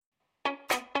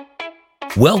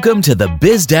Welcome to the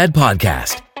Biz Dad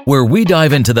Podcast, where we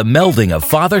dive into the melding of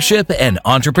fathership and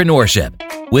entrepreneurship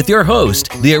with your host,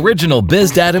 the original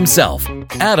Biz Dad himself,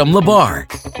 Adam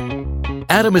Labar.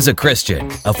 Adam is a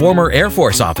Christian, a former Air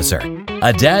Force officer,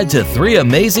 a dad to 3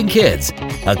 amazing kids,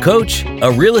 a coach, a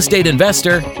real estate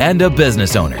investor, and a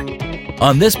business owner.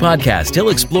 On this podcast, he'll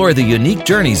explore the unique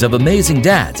journeys of amazing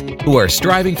dads who are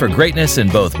striving for greatness in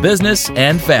both business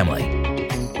and family.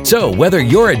 So, whether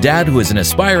you're a dad who is an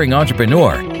aspiring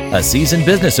entrepreneur, a seasoned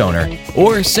business owner,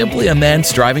 or simply a man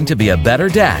striving to be a better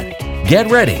dad, get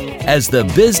ready as the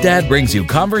Biz Dad brings you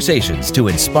conversations to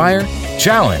inspire,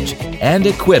 challenge, and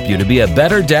equip you to be a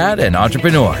better dad and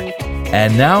entrepreneur.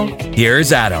 And now,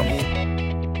 here's Adam.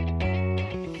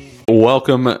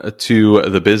 Welcome to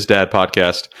the Biz Dad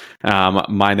Podcast.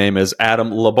 My name is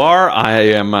Adam Labar.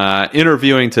 I am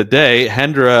interviewing today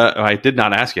Hendra. I did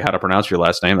not ask you how to pronounce your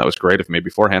last name. That was great of me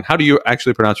beforehand. How do you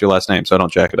actually pronounce your last name so I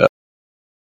don't jack it up?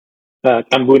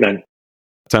 Tambunan.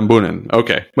 Tambunan.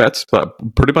 Okay. That's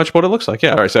pretty much what it looks like.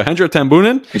 Yeah. All right. So Hendra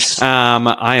Tambunan.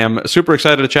 I am super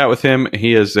excited to chat with him.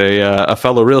 He is a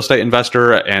fellow real estate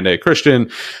investor and a Christian.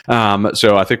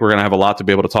 So I think we're going to have a lot to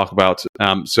be able to talk about.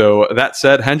 So that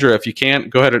said, Hendra, if you can,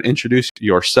 go ahead and introduce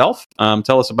yourself.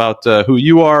 Tell us about who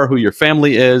you are, who your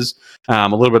family is, a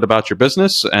little bit about your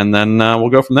business, and then we'll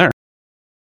go from there.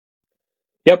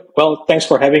 Yep. Well, thanks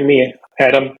for having me,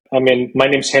 Adam. My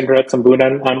name's Hendra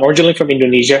Tambunan. I'm originally from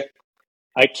Indonesia.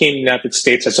 I came to the United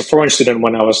States as a foreign student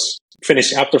when I was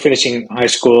after finishing high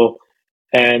school,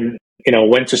 and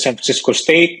went to San Francisco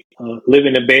State, live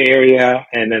in the Bay Area,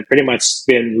 and then pretty much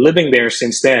been living there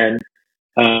since then.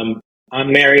 I'm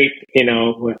married,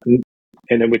 and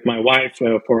then with my wife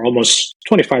for almost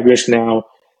 25 years now,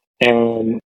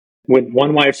 and with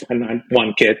one wife and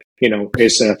one kid.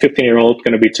 Is a 15-year-old,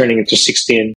 going to be turning into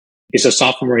 16. He's a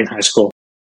sophomore in high school.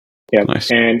 Yeah,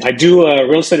 nice. And I do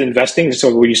real estate investing.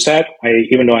 So what you said,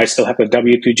 even though I still have a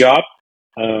W-2 job,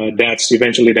 that's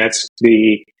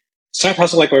the side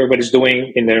hustle like everybody's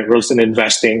doing in the real estate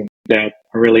investing that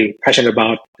I'm really passionate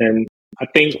about. And I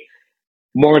think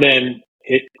more than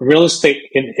real estate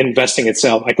investing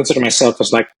itself, I consider myself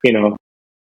as have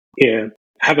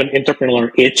an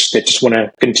entrepreneurial itch that just want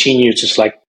to continue just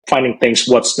like finding things.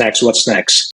 What's next?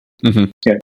 Mm-hmm.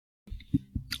 Yeah.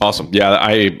 Awesome. Yeah,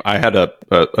 I had a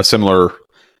similar.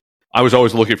 I was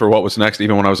always looking for what was next,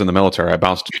 even when I was in the military. I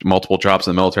bounced multiple jobs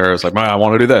in the military. I was like, I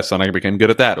want to do this, and I became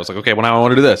good at that. I was like, okay, well now I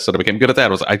want to do this, and I became good at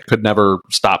that. I could never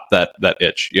stop that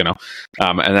itch, And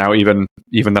now even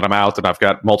that I'm out and I've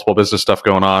got multiple business stuff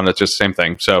going on, it's just the same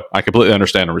thing. So I completely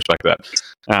understand and respect that.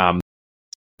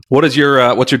 What's your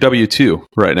W-2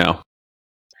 right now?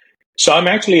 So I'm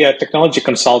actually a technology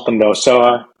consultant, though.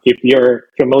 So if you're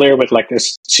familiar with like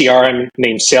this CRM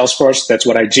named Salesforce, that's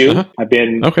what I do. Uh-huh. I've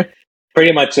been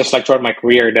pretty much just like throughout my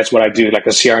career, that's what I do, like a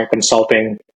CRM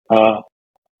consulting,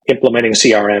 implementing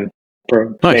CRM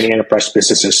for many enterprise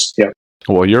businesses. Yeah.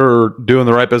 Well, you're doing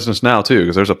the right business now too,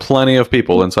 because there's plenty of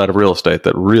people inside of real estate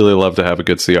that really love to have a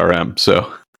good CRM.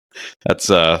 So that's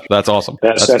awesome.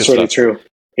 That's really true.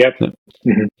 Yep.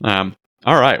 Mm-hmm.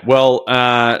 All right. Well,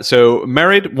 so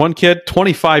married, 1 kid,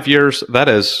 25 years.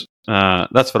 That's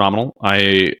phenomenal.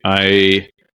 I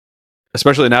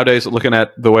especially nowadays, looking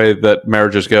at the way that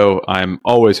marriages go, I'm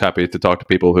always happy to talk to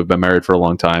people who've been married for a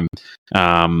long time,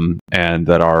 and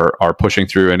that are pushing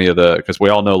through any of because we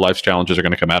all know life's challenges are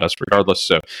going to come at us regardless.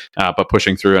 So, but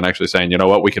pushing through and actually saying, you know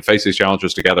what, we can face these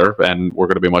challenges together, and we're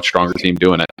going to be a much stronger team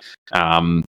doing it.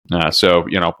 So,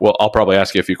 I'll probably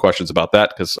ask you a few questions about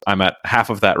that because I'm at half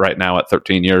of that right now at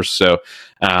 13 years. So,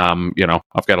 I've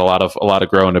got a lot of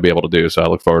growing to be able to do. So I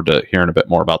look forward to hearing a bit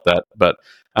more about that. But,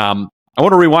 I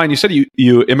want to rewind. You said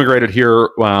you immigrated here,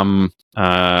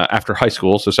 after high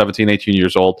school. So 17, 18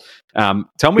 years old.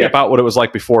 Tell me about what it was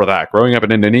like before that, growing up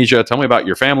in Indonesia. Tell me about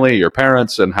your family, your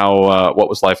parents, and how, what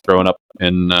was life growing up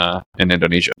in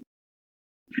Indonesia?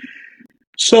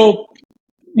 So,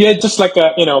 yeah, just like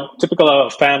a typical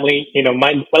family. A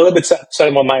little bit sad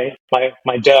about my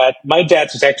dad. My dad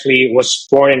was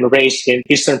born and raised in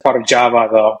eastern part of Java,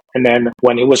 though. And then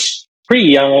when he was pretty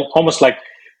young, almost like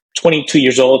 22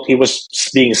 years old, he was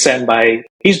being sent by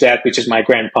his dad, which is my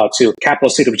grandpa, to capital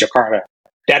city of Jakarta.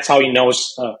 That's how he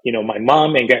knows, my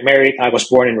mom and get married. I was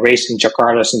born and raised in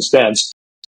Jakarta since then.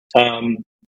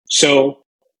 So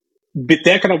with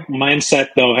that kind of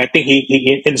mindset, though, I think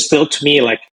he instilled to me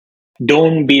like,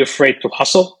 don't be afraid to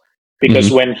hustle,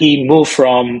 because when he moved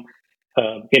from,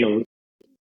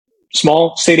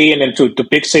 small city and then to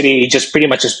big city, he just pretty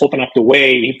much just opened up the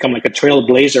way. He become like a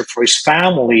trailblazer for his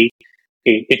family.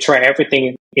 He tried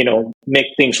everything, make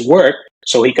things work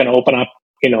so he can open up,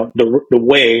 the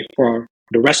way for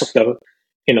the rest of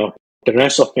the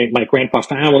rest of my grandpa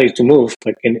family to move,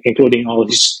 like including all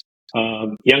his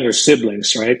younger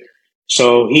siblings, right?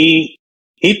 So he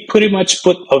pretty much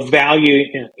put a value,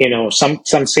 some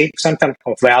say some type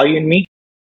of value in me.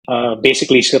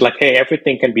 Basically, he said like, hey,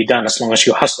 everything can be done as long as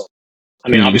you hustle. I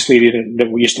mean, obviously,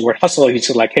 we used the word hustle. He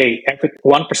said like, hey,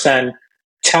 1%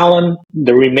 talent,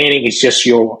 the remaining is just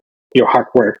your hard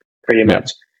work, pretty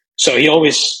much. So he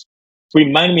always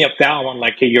remind me of that one,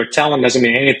 like, hey, your talent doesn't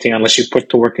mean anything unless you put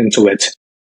the work into it.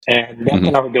 And that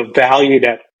kind of the value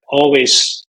that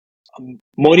always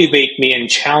motivate me and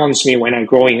challenge me when I'm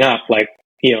growing up, like,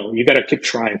 you got to keep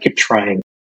trying.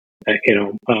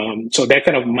 So that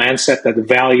kind of mindset, that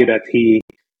value that he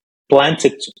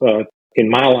planted in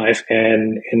my life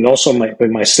and also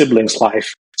in my siblings'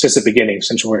 life since the beginning,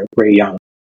 since we're very young.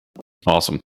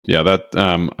 Awesome. Yeah, that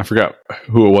I forgot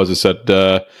who it was that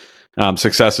said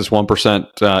success is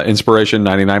 1% inspiration,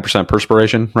 99%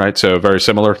 perspiration, right? So very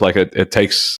similar. Like it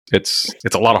takes it's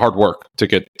a lot of hard work to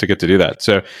get to do that.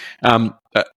 So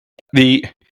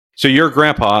so your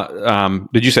grandpa,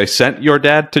 did you say sent your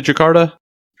dad to Jakarta?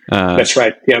 That's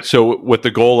right. Yeah. So with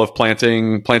the goal of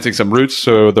planting some roots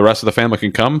so the rest of the family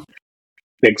can come?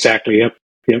 Exactly. Yep.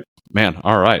 Man,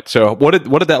 all right. So what did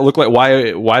that look like?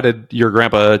 Why did your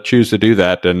grandpa choose to do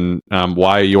that? And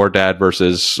why your dad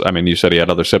versus, I mean, you said he had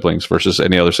other siblings versus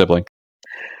any other sibling?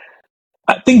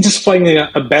 I think just finding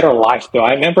a better life, though.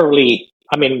 I never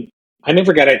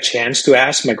got a chance to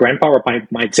ask my grandpa or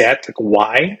my dad like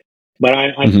why, but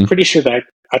I'm pretty sure that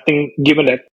I think given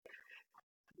that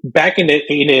back in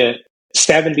the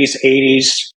 70s,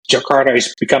 80s, Jakarta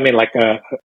is becoming like a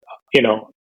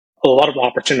lot of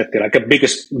opportunity, like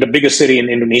the biggest city in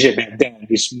Indonesia back then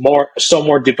is more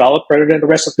developed rather than the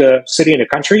rest of the city in the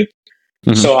country.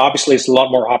 So obviously it's a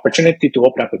lot more opportunity to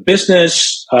open up a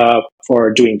business,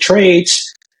 for doing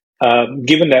trades.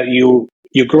 Given that you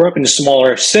grew up in a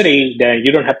smaller city, then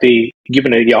you don't have to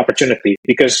given the opportunity,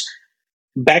 because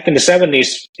back in the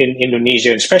 70s in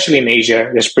Indonesia, especially in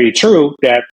Asia, it's pretty true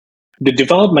that the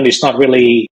development is not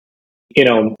really,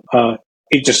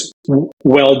 it's just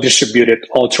well distributed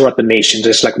all throughout the nation,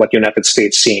 just like what the United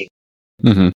States seeing.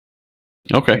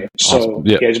 Okay. So awesome.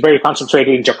 Yeah, it's very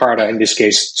concentrated in Jakarta in this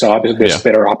case. So obviously there's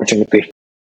better opportunity.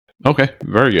 Okay,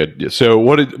 very good. So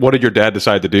what did your dad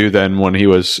decide to do then when he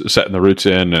was setting the roots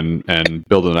in and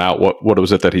building it out? What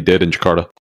was it that he did in Jakarta?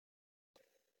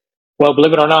 Well,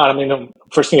 believe it or not, I mean, the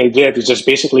first thing I did is just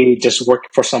basically just work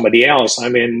for somebody else. I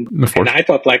mean, and I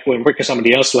thought like when working for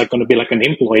somebody else, like going to be like an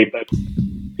employee, but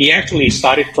he actually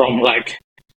started from like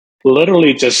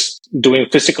literally just doing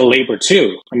physical labor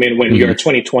too. I mean, when you're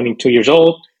 22 years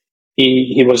old,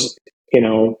 he was,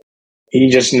 he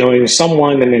just knowing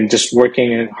someone and then just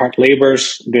working in hard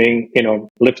labors, doing,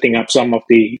 lifting up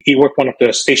he worked one of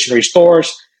the stationery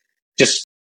stores, just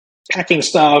packing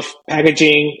stuff,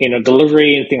 packaging,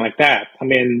 delivery and things like that. I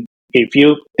mean, if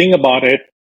you think about it,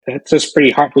 that's just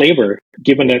pretty hard labor,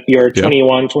 given that you're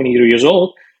 21, 22 years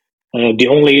old. The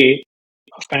only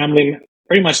family,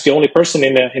 pretty much the only person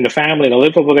in the family that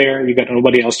live over there, you got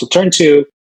nobody else to turn to.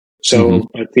 So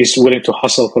but he's willing to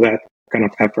hustle for that kind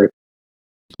of effort.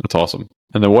 That's awesome.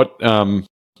 And then what,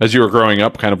 as you were growing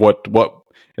up, kind of what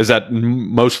is that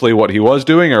mostly what he was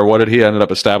doing, or what did he end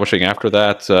up establishing after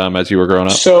that as you were growing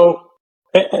up? So,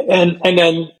 and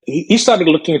then he started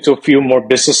looking into a few more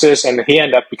businesses, and he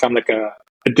ended up becoming like a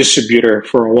distributor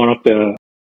for one of the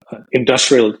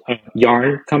industrial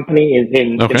yarn company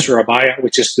in Surabaya,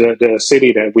 which is the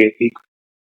city that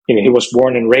he was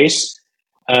born and raised,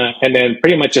 and then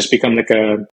pretty much just become like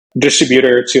a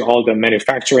distributor to all the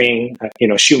manufacturing,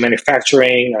 shoe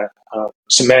manufacturing,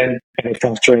 cement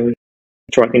manufacturing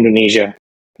throughout Indonesia.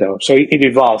 So it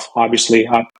evolved obviously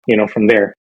up, from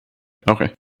there.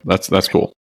 Okay, that's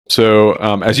cool. So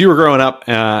as you were growing up,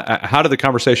 how did the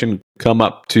conversation come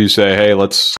up to say, "Hey,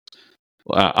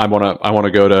 I want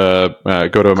to go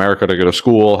to America to go to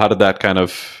school"? How did that kind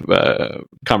of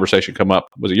conversation come up?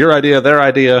 Was it your idea, their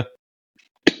idea?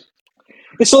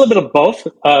 It's a little bit of both.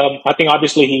 I think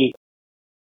obviously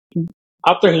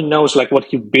after he knows like what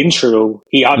he's been through,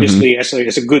 he obviously as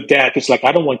a good dad, it's like,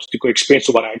 I don't want you to go experience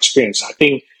what I experienced. I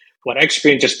think what I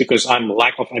experienced just because I'm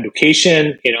lack of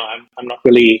education, I'm not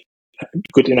really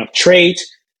good enough trade.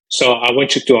 So I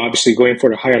want you to obviously go in for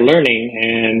the higher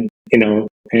learning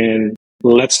and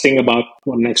let's think about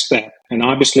what next step. And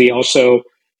obviously also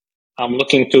I'm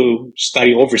looking to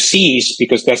study overseas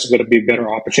because that's going to be a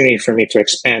better opportunity for me to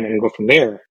expand and go from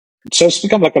there. So it's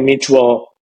become like a mutual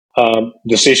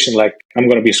decision. Like I'm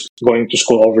going to be going to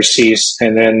school overseas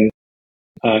and then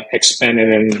expand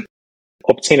and then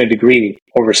obtain a degree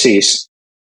overseas.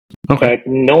 Okay. But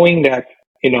knowing that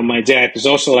my dad is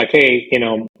also like, hey,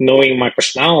 knowing my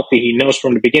personality, he knows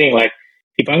from the beginning, like,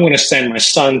 if I'm going to send my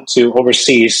son to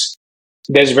overseas,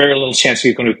 there's very little chance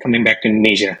he's going to be coming back to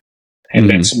Indonesia. And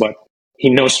that's what he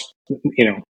knows,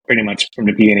 pretty much from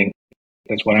the beginning.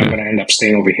 That's what I'm going to end up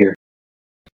staying over here.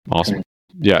 Awesome.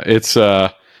 Yeah, it's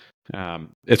one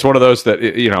of those that,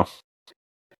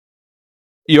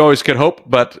 you always could hope,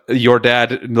 but your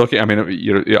dad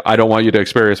I don't want you to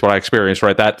experience what I experienced,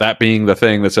 right? That being the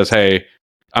thing that says, hey,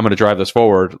 I'm going to drive this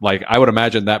forward. Like, I would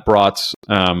imagine that brought,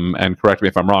 and correct me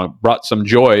if I'm wrong, brought some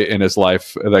joy in his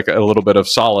life, like a little bit of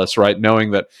solace, right?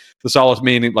 Knowing that the solace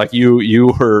meaning, like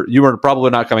you were probably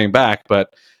not coming back,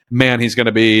 but man, he's going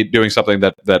to be doing something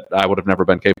that I would have never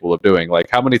been capable of doing. Like,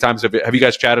 how many times have you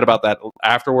guys chatted about that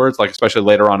afterwards, like especially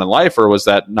later on in life, or was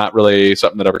that not really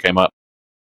something that ever came up?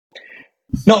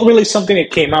 Not really something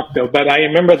that came up though, but I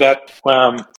remember that,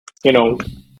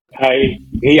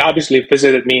 he obviously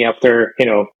visited me after,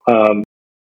 after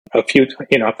a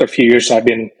few years I've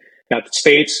been at the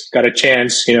States, got a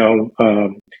chance, when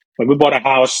we bought a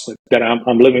house that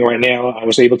I'm living right now, I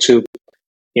was able to,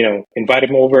 invite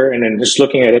him over, and then just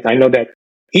looking at it, I know that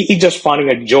he just finding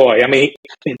a joy. I mean,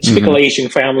 typical Asian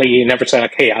family, he never said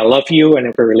like, hey, I love you, I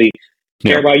never really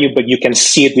care about you, but you can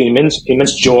see the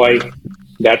immense joy,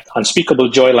 that unspeakable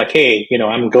joy, like, hey,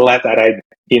 I'm glad that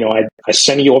I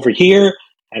sent you over here,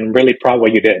 and I'm really proud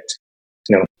what you did.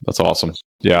 That's awesome.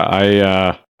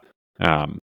 Yeah,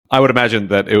 I would imagine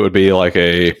that it would be like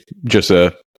an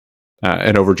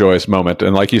overjoyous moment,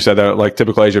 and like you said, that like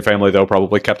typical Asian family, they'll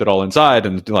probably kept it all inside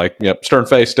and like, stern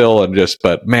face still, and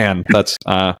but man, that's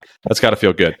got to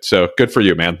feel good. So good for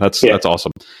you, man. That's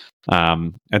awesome.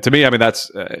 And to me, I mean,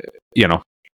 that's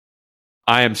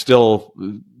I am still,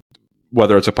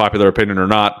 whether it's a popular opinion or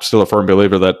not, still a firm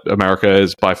believer that America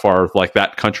is by far like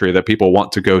that country that people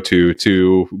want to go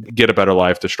to get a better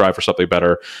life, to strive for something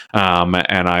better.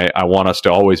 And I want us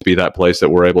to always be that place that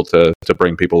we're able to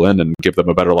bring people in and give them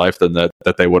a better life than that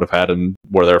they would have had and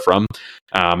where they're from.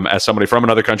 As somebody from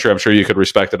another country, I'm sure you could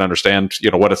respect and understand,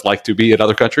 what it's like to be in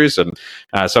other countries. And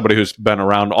as somebody who's been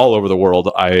around all over the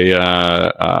world, I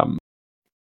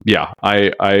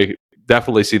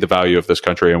definitely see the value of this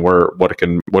country and what it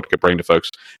can bring to folks.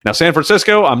 Now, San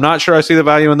Francisco, I'm not sure I see the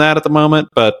value in that at the moment,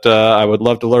 but I would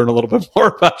love to learn a little bit more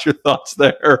about your thoughts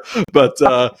there. But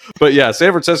yeah,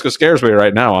 San Francisco scares me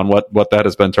right now on what that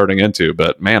has been turning into.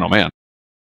 But man, oh man.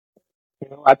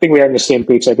 I think we are on the same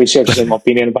page. I think we share the same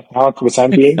opinion about how for the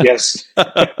time being. Yes.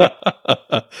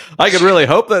 I could really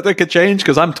hope that could change,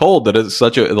 because I'm told that it's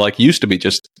used to be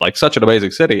just like such an amazing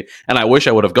city, and I wish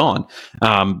I would have gone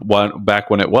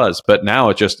back when it was. But now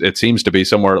it seems to be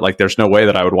somewhere like there's no way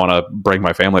that I would want to bring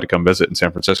my family to come visit in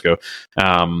San Francisco.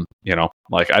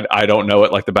 Like I don't know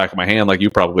it like the back of my hand, like you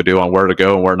probably do, on where to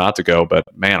go and where not to go. But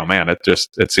man, oh man,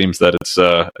 it seems that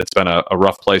it's been a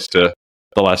rough place to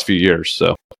the last few years.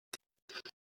 So.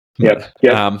 Yeah.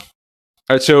 All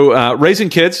right. So raising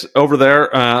kids over there,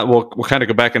 we'll kind of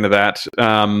go back into that.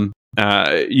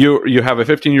 You have a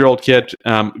 15-year-old kid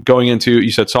going into,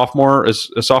 you said sophomore, is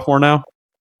a sophomore now?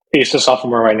 He's a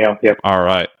sophomore right now. Yep. All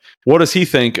right. What does he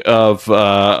think of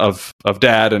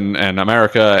dad and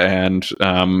America and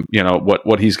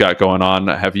what he's got going on?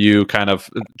 Have you kind of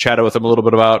chatted with him a little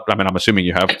bit about? I mean, I'm assuming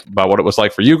you have, about what it was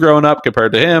like for you growing up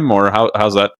compared to him, or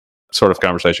how's that sort of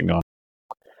conversation going?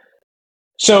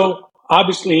 So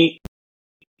obviously,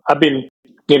 I've been,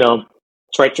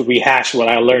 trying to rehash what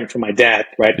I learned from my dad,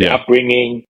 right? The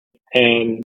upbringing,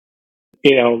 and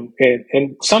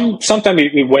and sometimes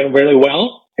it went really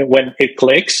well, and when it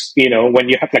clicks, when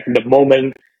you have like the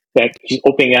moment that he's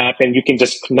opening up and you can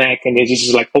just connect, and he's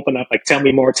just like open up, like tell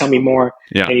me more,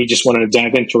 and you just want to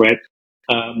dive into it.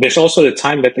 There's also the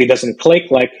time that it doesn't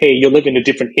click, like, hey, you live in a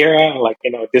different era, like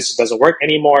this doesn't work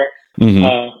anymore.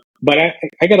 Mm-hmm. But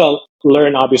I gotta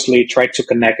learn, obviously, try to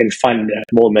connect and find that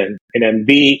moment, and then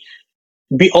be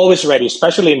always ready,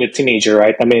 especially in the teenager,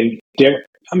 right? I mean,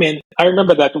 I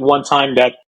remember that one time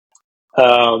that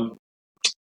I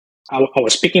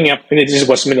was picking up, and this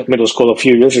was middle school a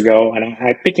few years ago, and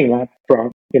I picking up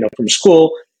from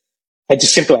school. I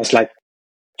just simply was like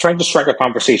trying to strike a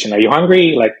conversation. Are you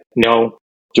hungry? Like, no.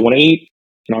 Do you want to eat?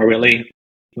 Not really.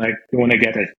 Like, you want to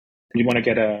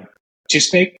get a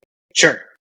cheesesteak? Sure.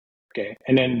 Okay.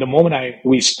 And then the moment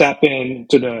we step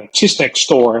into the cheesesteak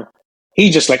store, he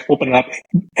just like opened it up.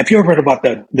 Have you ever heard about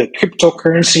the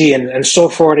cryptocurrency and so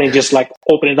forth? And just like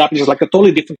open it up. He's just like a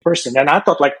totally different person. And I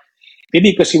thought like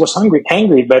maybe because he was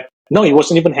hangry, but no, he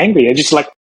wasn't even hangry. I just like,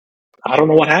 I don't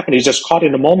know what happened. He just caught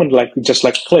in the moment, like just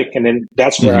like click. And then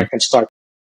that's where I can start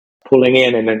pulling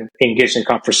in and then engage in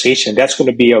conversation. That's going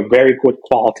to be a very good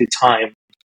quality time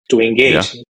to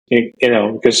engage.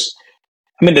 Because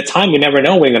I mean, the time you never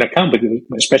know when it's going to come,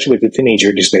 but especially with the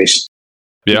teenager these days.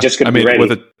 Yeah, You're just going to be ready.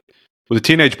 With a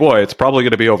teenage boy, it's probably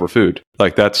going to be over food.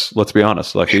 Like let's be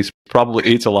honest. Like he's probably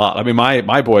eats a lot. I mean,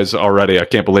 my boys already, I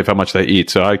can't believe how much they eat.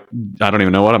 So I don't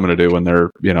even know what I'm going to do when they're,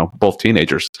 both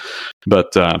teenagers.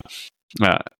 But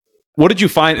what did you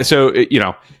find? So,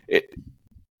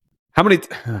 how do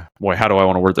I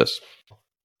want to word this?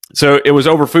 So it was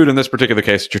over food in this particular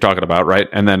case that you're talking about, right?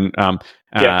 And then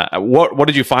what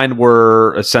did you find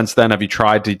were, since then, have you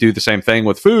tried to do the same thing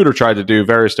with food or tried to do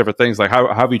various different things? Like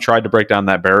how have you tried to break down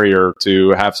that barrier to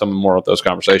have some more of those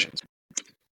conversations?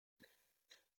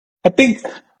 I think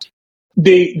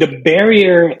the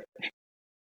barrier,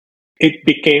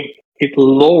 it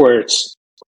lowers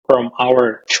from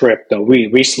our trip that we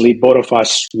recently, both of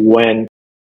us went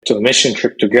to a mission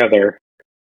trip together,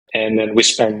 and then we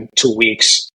spent 2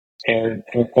 weeks. And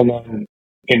then,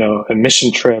 a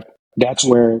mission trip, that's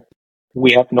where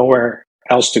we have nowhere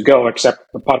else to go except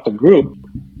a part of the group.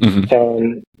 Mm-hmm.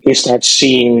 And we start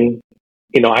seeing,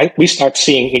 we start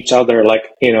seeing each other, like,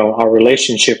 our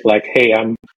relationship, like, hey,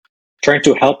 I'm trying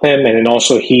to help him. And then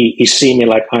also he see me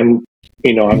like I'm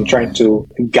trying to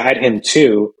guide him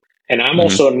too. And I'm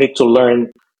also need to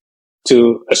learn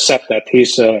to accept that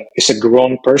he's a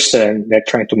grown person that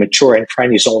trying to mature and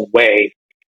find his own way,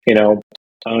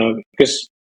 because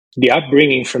the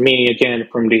upbringing for me, again,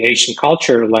 from the Asian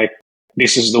culture, like,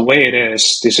 this is the way it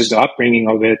is. This is the upbringing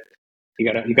of it.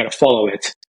 You gotta follow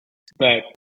it. But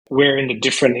we're in a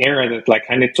different era that, like,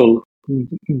 I need to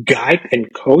guide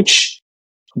and coach,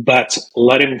 but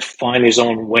let him find his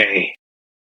own way,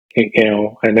 and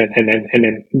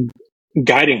then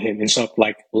guiding him instead of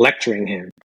like lecturing him.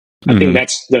 I think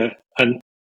that's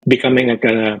becoming like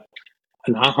an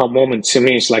aha moment to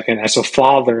me. It's like, as a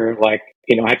father, like,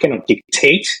 I cannot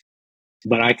dictate,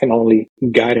 but I can only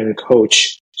guide and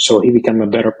coach so he become a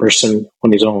better person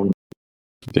on his own.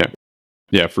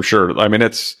 Yeah, for sure. I mean,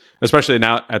 it's especially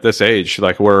now at this age,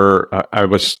 like I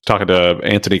was talking to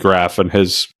Anthony Graff and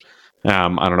his, I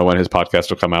don't know when his podcast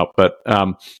will come out, but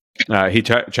he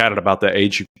chatted about the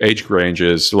age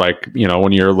ranges, like,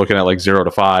 when you're looking at like 0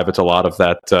 to 5, it's a lot of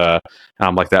that,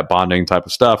 like that bonding type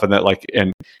of stuff. And that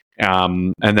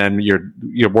and then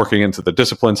you're working into the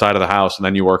discipline side of the house, and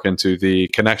then you work into the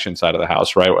connection side of the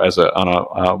house, right?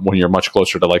 When you're much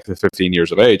closer to like the 15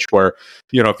 years of age, where,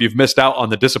 if you've missed out on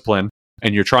the discipline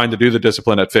and you're trying to do the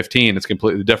discipline at 15, it's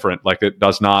completely different. Like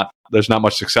there's not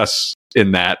much success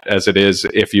in that as it is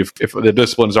if the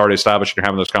discipline is already established and you're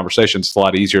having those conversations. It's a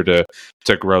lot easier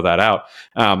to grow that out.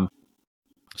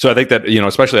 So I think that,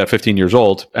 especially at 15 years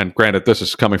old, and granted, this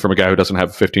is coming from a guy who doesn't have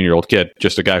a 15-year-old kid,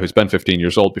 just a guy who's been 15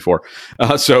 years old before.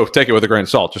 So take it with a grain of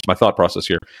salt, just my thought process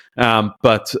here.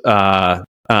 But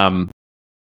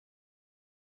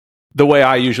the way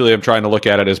I usually am trying to look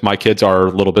at it is my kids are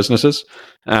little businesses.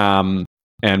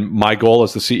 And my goal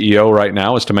as the CEO right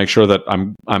now is to make sure that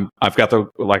I've got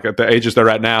at the ages they're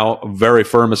at now, very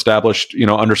firm, established,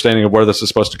 understanding of where this is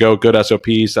supposed to go, good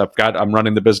SOPs. I'm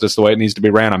running the business the way it needs to be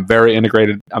ran. I'm very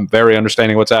integrated. I'm very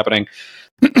understanding what's happening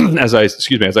as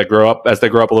they grow up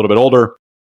a little bit older,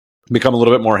 become a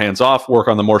little bit more hands off, work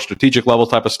on the more strategic level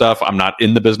type of stuff. I'm not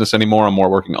in the business anymore. I'm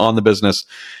more working on the business.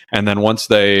 And then once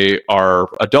they are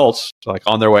adults, like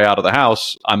on their way out of the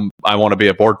house, I want to be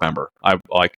a board member.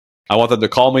 I want them to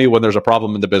call me when there's a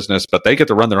problem in the business, but they get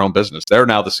to run their own business. They're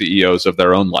now the CEOs of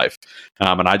their own life.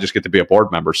 And I just get to be a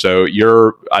board member. So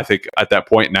I think at that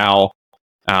point now,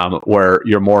 where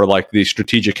you're more like the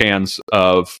strategic hands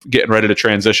of getting ready to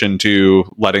transition to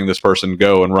letting this person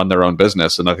go and run their own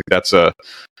business. And I think that's I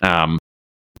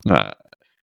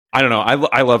don't know.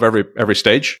 I love every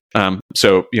stage. But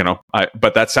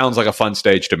that sounds like a fun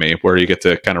stage to me where you get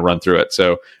to kind of run through it.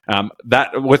 So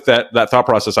that thought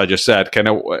process I just said, kind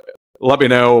of let me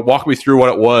know, walk me through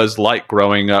what it was like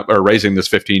growing up or raising this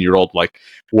 15-year-old. Like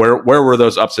where were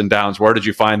those ups and downs? Where did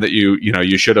you find that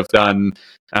you should have done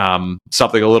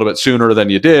something a little bit sooner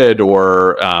than you did,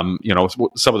 or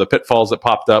some of the pitfalls that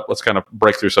popped up? Let's kind of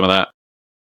break through some of that.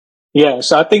 Yeah.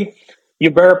 So I think you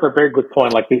brought up a very good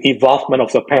point, like the evolvement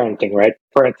of the parenting, right?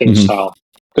 Parenting style.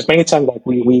 Because many times, like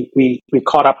we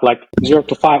caught up like 0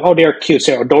 to 5. Oh, they're cute,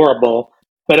 they're adorable.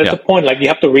 But at the point, like you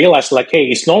have to realize, like, hey,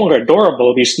 it's no longer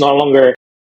adorable. It's no longer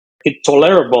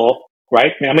tolerable,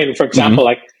 right? I mean, for example,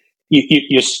 like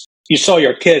you saw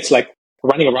your kids like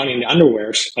running around in the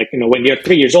underwears. Like, when you're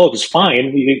 3 years old, it's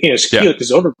fine. It's cute,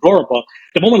 it's adorable.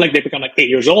 The moment like they become like 8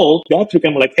 years old, you have to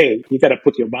become like, hey, you got to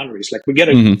put your boundaries. Like we got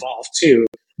to evolve too.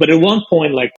 But at one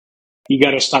point, like you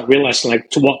got to start realizing, like,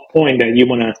 to what point that you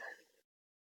want to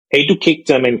educate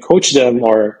them and coach them,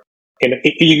 or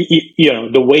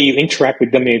the way you interact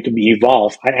with them need to be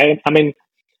evolved. I mean,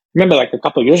 remember like a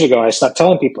couple of years ago, I started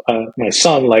telling people, my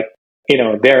son, like, you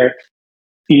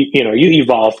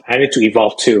evolve, I need to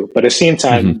evolve too. But at the same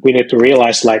time, we need to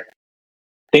realize like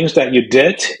things that you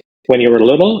did when you were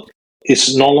little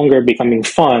is no longer becoming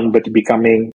fun, but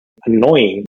becoming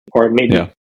annoying or maybe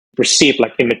perceived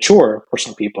like immature for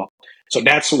some people. So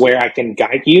that's where I can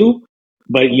guide you,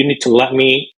 but you need to let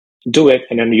me do it.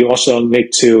 And then you also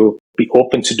need to be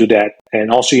open to do that.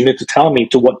 And also you need to tell me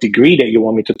to what degree that you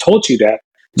want me to told you that.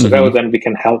 So that then we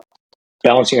can help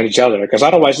balancing each other. Because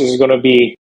otherwise this is going to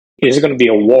be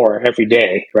a war every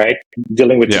day, right?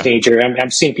 Dealing with teenager.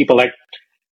 I've seen people like,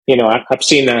 I've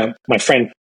seen my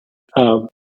friend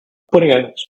putting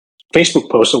a Facebook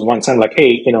post at one time like,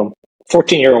 hey,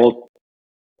 14-year-old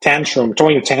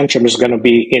throwing a tantrum is going to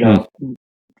be,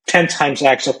 10 times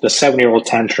X of the 7-year-old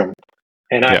tantrum.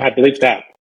 And I believe that,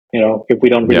 if we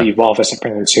don't really evolve as a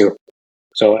parent too.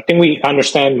 So I think we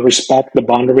understand, respect the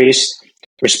boundaries,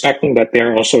 respecting that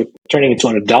they're also turning into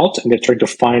an adult and they're trying to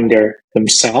find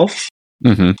themselves,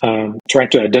 trying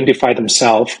to identify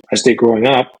themselves as they're growing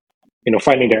up,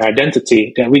 finding their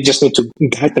identity, that we just need to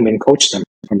guide them and coach them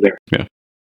from there. Yeah.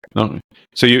 Okay.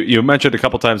 So you mentioned a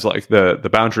couple times like the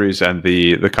boundaries and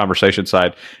the conversation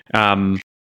side.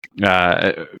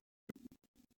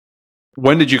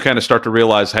 When did you kind of start to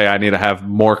realize, hey, I need to have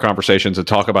more conversations and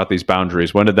talk about these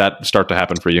boundaries? When did that start to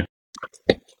happen for you?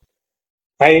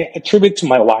 I attribute to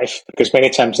my wife, because many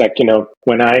times, like,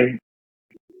 when I'm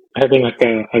having like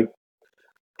a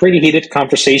pretty heated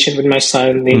conversation with my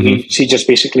son, she just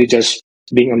basically just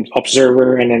being an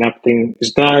observer, and then everything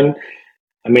is done.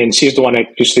 I mean, she's the one that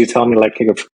usually tell me like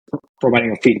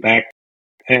providing a feedback,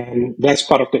 and that's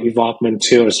part of the involvement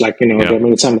too. It's like, there are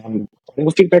many times I'm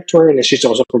providing feedback to her, and then she's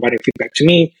also providing feedback to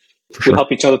me. We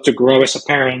help each other to grow as a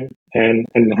parent and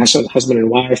as a husband and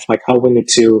wife, like how we need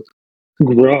to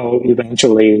grow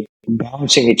eventually,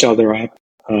 balancing each other up.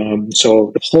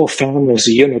 So the whole family as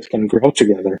a unit can grow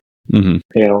together. And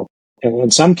in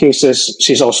some cases,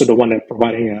 she's also the one that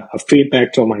providing a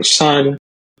feedback to my son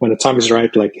when the time is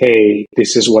right, like, hey,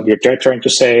 this is what you're trying to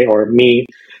say, or me,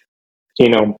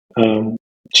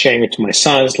 sharing it to my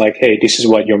sons, like, hey, this is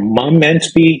what your mom meant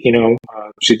to be,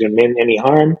 she didn't mean any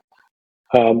harm.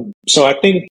 So I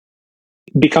think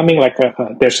becoming like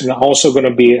there's also going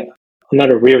to be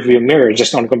another rear view mirror,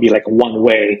 just not going to be like one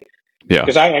way. Yeah.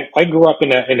 Because I grew up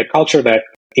in a culture that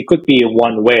it could be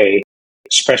one way,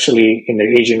 especially in the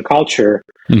Asian culture.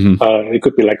 It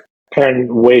could be like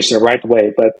parent ways the right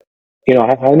way, but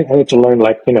I need to learn,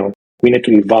 like, we need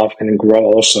to evolve and grow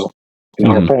also in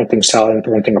our parenting style and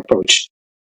parenting approach.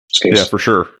 Yeah, for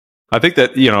sure. I think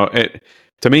that,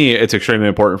 to me, it's extremely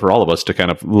important for all of us to kind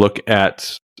of look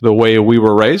at the way we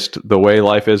were raised, the way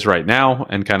life is right now,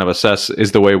 and kind of assess,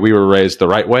 is the way we were raised the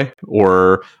right way?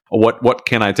 Or what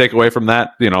can I take away from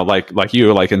that? Like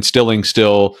you, like instilling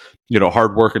still,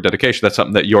 hard work and dedication. That's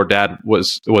something that your dad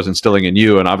was instilling in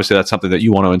you. And obviously that's something that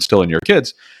you want to instill in your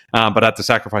kids. But at the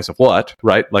sacrifice of what,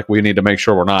 right? Like we need to make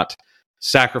sure we're not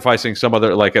sacrificing some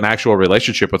other, like an actual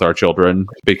relationship with our children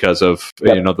because of,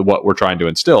 what we're trying to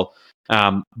instill.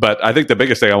 But I think the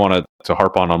biggest thing I wanted to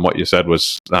harp on what you said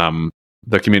was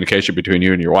the communication between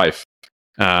you and your wife.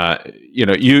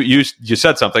 You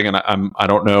said something, and I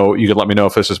don't know. You could let me know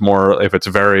if this is more, if it's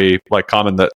very like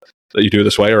common that you do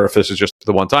this way, or if this is just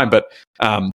the one time. But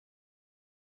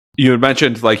you had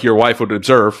mentioned like your wife would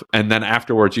observe, and then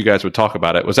afterwards you guys would talk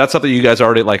about it. Was that something you guys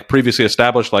already like previously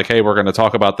established? Like, hey, we're going to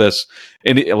talk about this.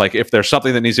 And like, if there's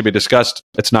something that needs to be discussed,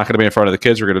 it's not going to be in front of the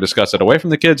kids. We're going to discuss it away from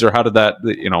the kids, or how did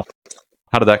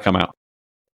that come out?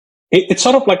 It's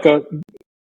sort of like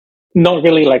not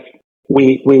really like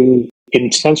we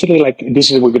intentionally like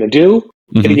this is what we're going to do.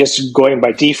 It's just going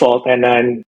by default, and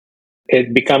then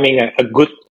it becoming a good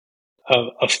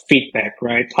feedback,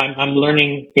 right? I'm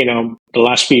learning, the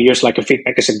last few years, like a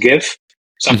feedback is a gift,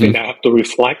 something that I have to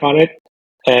reflect on it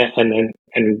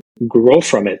and grow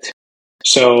from it.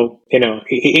 So,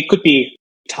 it could be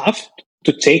tough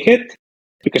to take it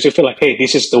because you feel like, hey,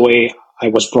 this is the way I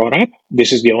was brought up.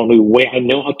 This is the only way I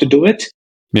know how to do it.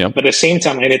 Yeah. But at the same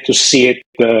time, I need to see it,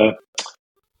 the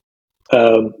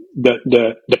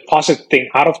positive thing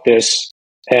out of this,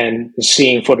 and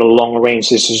seeing for the long range,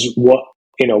 this is what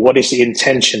is the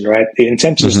intention, right? The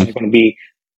intention is not going to be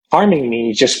harming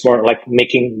me, just for like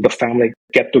making the family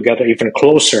get together even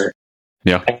closer.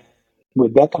 Yeah. And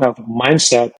with that kind of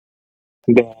mindset,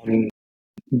 then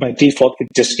by default, it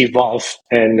just evolves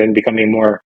and then becoming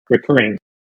more recurring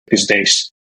these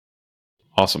days.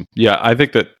 Awesome. Yeah, I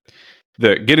think that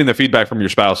getting the feedback from your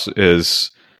spouse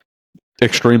is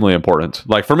extremely important.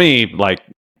 Like for me, like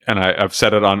and I've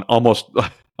said it on almost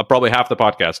probably half the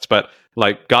podcasts, but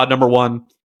like God number one,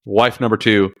 wife number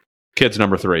two, kids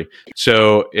number three.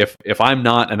 So if I'm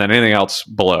not, and then anything else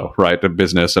below, right, the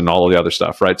business and all of the other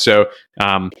stuff, right? So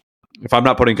if I'm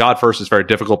not putting God first, it's very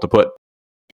difficult to put,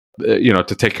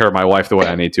 to take care of my wife the way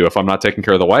I need to. If I'm not taking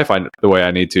care of the wife the way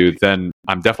I need to, then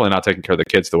I'm definitely not taking care of the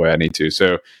kids the way I need to.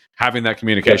 So having that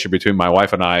communication between my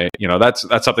wife and I, that's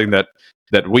something that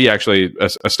we actually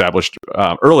established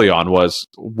early on, was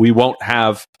we won't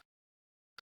have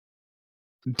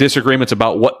disagreements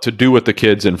about what to do with the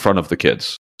kids in front of the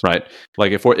kids, right?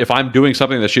 Like if I'm doing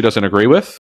something that she doesn't agree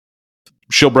with,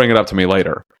 she'll bring it up to me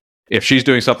later. If she's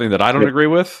doing something that I don't agree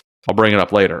with, I'll bring it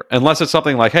up later. Unless it's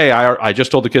something like, hey, I just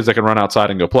told the kids they can run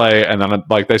outside and go play. And then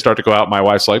like they start to go out. My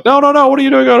wife's like, no, what are you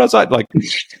doing going outside? Like,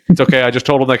 it's okay. I just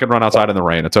told them they can run outside in the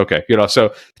rain. It's okay.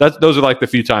 So those are like the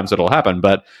few times it'll happen.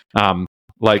 But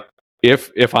like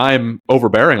if I'm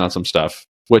overbearing on some stuff,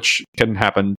 which can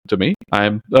happen to me.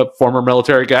 I'm a former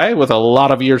military guy with a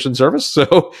lot of years in service,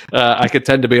 so I could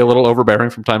tend to be a little overbearing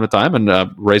from time to time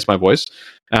and raise my voice.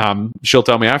 She'll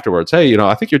tell me afterwards, "Hey,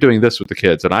 I think you're doing this with the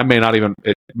kids," and it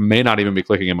may not even be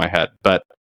clicking in my head. But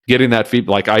getting that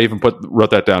feedback, like I even wrote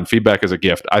that down. Feedback is a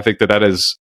gift. I think that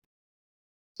is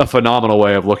a phenomenal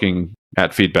way of looking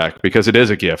at feedback, because it is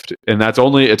a gift, and it's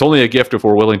only a gift if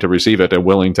we're willing to receive it and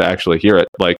willing to actually hear it.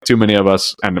 Like too many of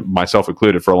us, and myself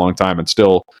included, for a long time, and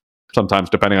still sometimes,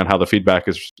 depending on how the feedback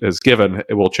is given,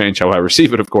 it will change how I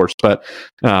receive it, of course. But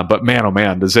man, oh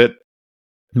man, does it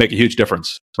make a huge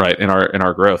difference, right, in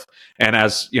our growth. And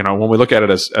as when we look at it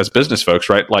as business folks,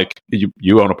 right, like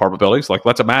you own apartment buildings. Like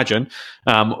let's imagine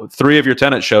 3 of your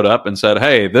tenants showed up and said,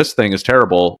 hey, this thing is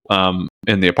terrible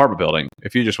in the apartment building.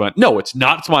 If you just went, no, it's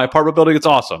not, it's my apartment building, it's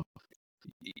awesome,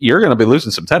 you're going to be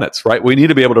losing some tenants, right? We need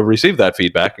to be able to receive that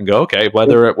feedback and go, okay,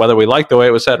 whether we like the way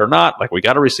it was said or not, like we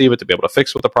got to receive it to be able to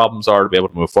fix what the problems are, to be able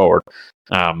to move forward.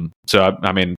 So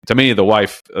I mean, to me, the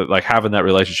wife, like having that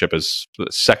relationship is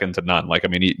second to none. Like, I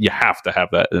mean, you have to have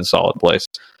that in solid place.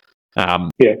 Yeah.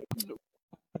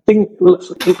 I think,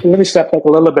 let me step back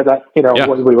a little bit,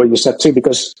 what you said too,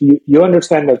 because you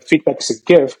understand that feedback is a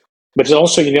gift, but it's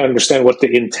also, you understand what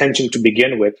the intention to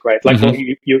begin with, right? Like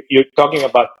when you're talking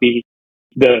about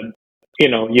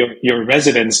your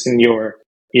residents in your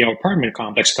apartment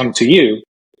complex come to you.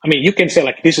 I mean, you can say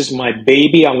like, this is my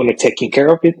baby, I'm going to take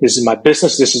care of it. This is my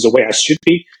business. This is the way I should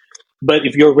be. But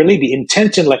if you're really the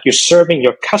intention, like you're serving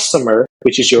your customer,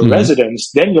 which is your residents,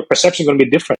 then your perception is going to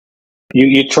be different.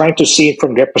 You're trying to see it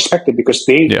from their perspective, because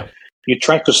you're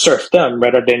trying to serve them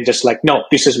rather than just like, no,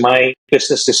 this is my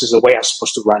business. This is the way I'm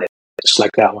supposed to run it. It's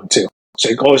like that one too. So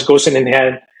it always goes in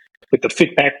hand with the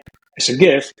feedback as a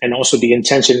gift, and also the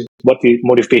intention, what the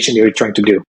motivation you're trying to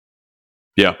do.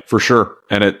 Yeah, for sure.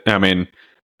 And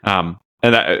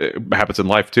and that happens in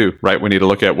life too, right? We need to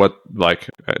look at what, like,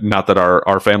 not that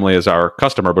our family is our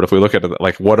customer, but if we look at it,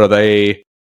 like,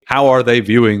 how are they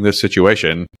viewing this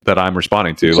situation that I'm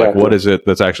responding to? Exactly. Like, what is it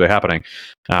that's actually happening?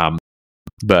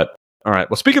 But all right.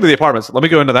 Well, speaking of the apartments, let me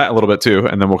go into that a little bit too,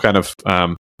 and then we'll kind of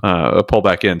pull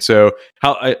back in. So,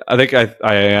 I think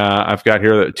I've got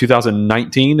here that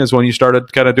 2019 is when you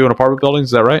started kind of doing apartment buildings.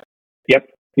 Is that right? Yep.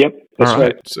 That's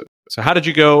right. So how did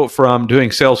you go from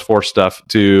doing Salesforce stuff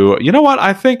to, you know what,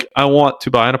 I think I want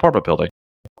to buy an apartment building?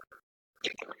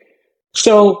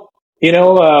 So,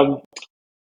 I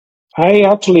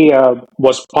actually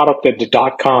was part of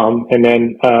the .com and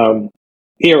then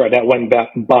era that went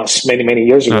bust many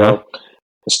years ago.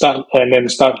 Start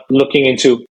looking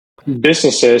into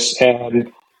businesses,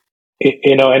 and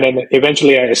and then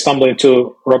eventually I stumbled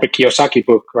into Robert Kiyosaki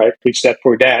book, right, Rich Dad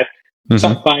Poor Dad.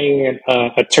 Start buying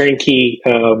a turnkey,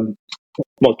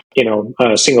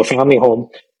 single family home.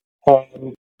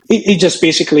 It just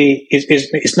basically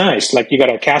is nice. Like you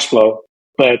got a cash flow,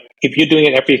 but if you're doing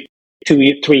it every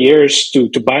 2-3 years to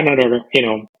buy another,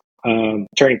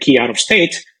 turnkey out of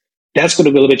state, that's going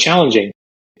to be a little bit challenging.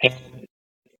 And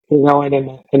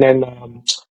then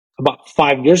about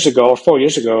 5 years ago or 4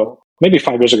 years ago, maybe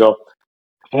 5 years ago,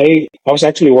 I was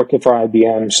actually working for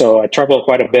IBM, so I traveled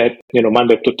quite a bit,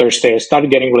 Monday to Thursday. I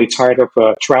started getting really tired of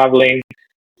traveling,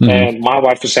 and my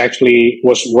wife was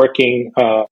working,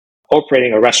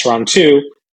 operating a restaurant too.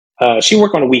 She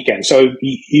worked on the weekend, so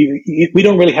we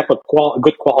don't really have a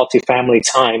good quality family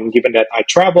time, given that I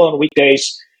travel on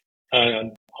weekdays,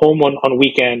 home on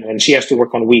weekend, and she has to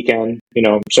work on weekend,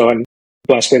 so I'm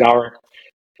blessed with our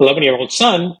 11-year-old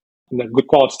son. The good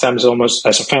quality time is almost,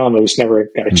 as a family, is never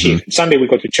got achieved. Sunday we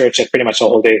go to church at pretty much the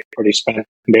whole day, or they spend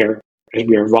there as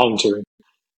we are volunteering.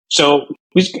 So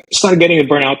we started getting a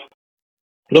burnout,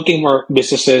 looking more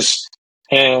businesses,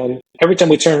 and every time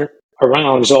we turn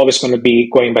around is always going to be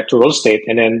going back to real estate.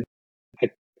 And then I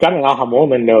got an aha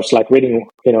moment. I was like reading,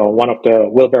 one of the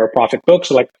Wheelbarrow Profit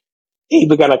books. Like, hey,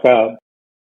 we got like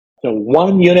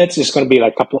one unit is going to be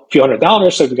like a few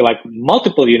 $100. So if we get like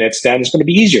multiple units, then it's going to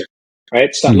be easier,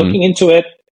 right? Start looking into it.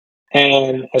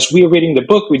 And as we were reading the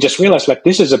book, we just realized like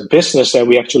this is a business that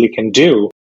we actually can do.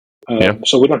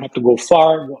 So we don't have to go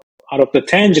far out of the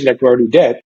tangent that we already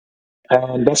did.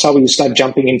 And that's how we start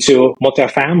jumping into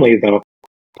multifamily, though.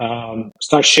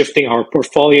 Start shifting our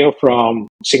portfolio from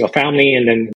single family and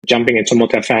then jumping into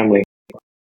multifamily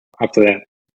after that.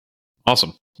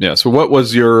 Awesome. Yeah. So what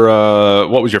was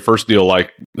your first deal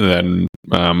like then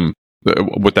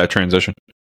with that transition?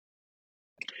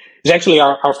 It's actually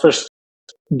our first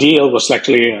deal was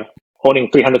actually owning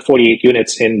 348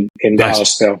 units in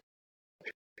Dallas, though.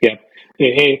 Yeah.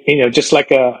 Just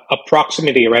like a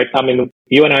proximity, right? I mean,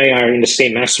 you and I are in the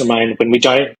same mastermind. When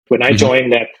I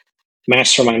joined that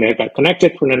mastermind, I got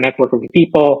connected with a network of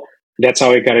people. That's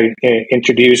how I got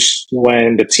introduced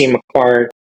when the team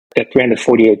acquired that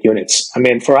 348 units. I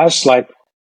mean, for us, like,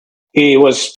 it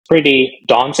was pretty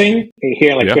daunting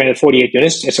here, like 348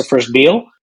 units. It's a first deal.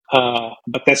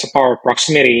 But that's the power of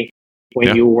proximity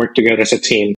when you work together as a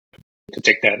team to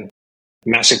take that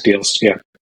massive deals. Yeah.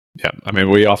 Yeah. I mean,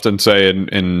 we often say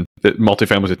in that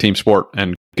multifamily is a team sport,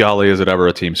 and golly, is it ever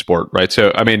a team sport, right?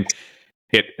 So, I mean,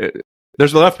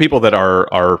 there's a lot of people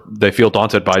that they feel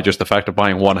daunted by just the fact of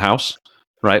buying one house,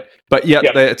 right? But yet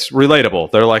it's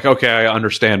relatable. They're like, okay, I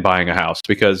understand buying a house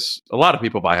because a lot of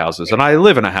people buy houses, and I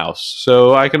live in a house,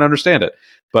 so I can understand it.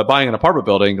 But buying an apartment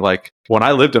building, like when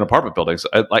I lived in apartment buildings,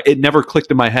 it never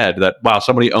clicked in my head that, wow,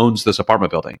 somebody owns this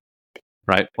apartment building,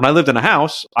 right? When I lived in a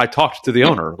house, I talked to the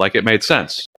owner, like it made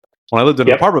sense. When I lived in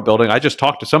an apartment building, I just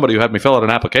talked to somebody who had me fill out an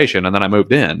application, and then I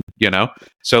moved in,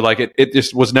 So like it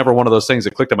just was never one of those things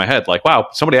that clicked in my head, like, wow,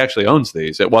 somebody actually owns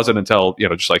these. It wasn't until,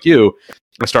 just like you,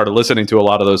 I started listening to a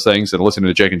lot of those things and listening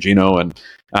to Jake and Gino, and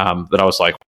that I was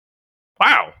like,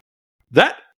 wow,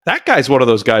 that guy's one of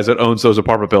those guys that owns those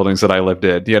apartment buildings that I lived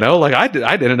in, like I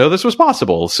didn't know this was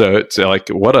possible. So it's like,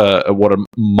 what a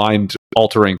mind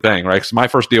altering thing, right? Because my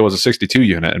first deal was a 62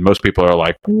 unit, and most people are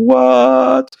like,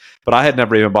 what? But I had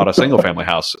never even bought a single family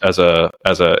house as a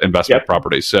investment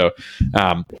property. So,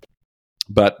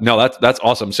 but no, that's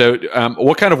awesome. So,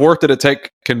 what kind of work did it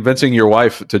take convincing your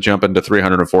wife to jump into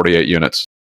 348 units?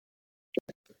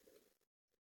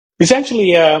 It's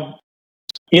actually,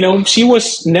 she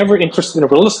was never interested in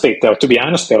real estate, though, to be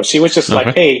honest, though. She was just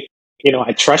like, hey,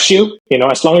 I trust you.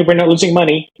 As long as we're not losing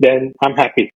money, then I'm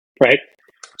happy, right?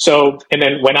 So, and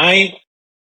then when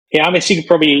she could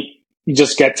probably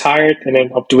just get tired and then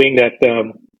of doing that,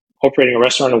 operating a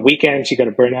restaurant on weekends, she got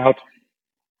to burn out.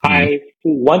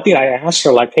 One thing I asked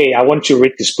her, like, hey, I want you to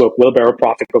read this book, Wheelbarrow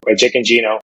Profit book by Jake and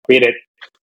Gino. Read it.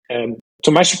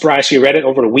 To my surprise, she read it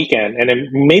over the weekend, and then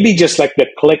maybe just like that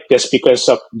clicked just because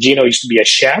of Gino used to be a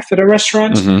chef at a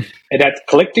restaurant, and that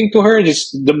clicking to her.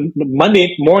 Just the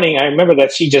Monday morning, I remember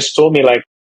that she just told me like,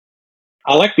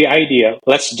 "I like the idea.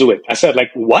 Let's do it." I said, "Like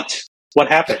what? What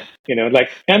happened?" Like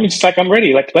I'm just like I'm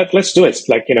ready. Like let's do it.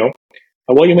 Like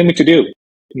what do you want me to do?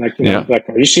 Like like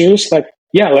are you serious? Like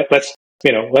let's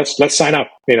sign up.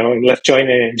 And let's join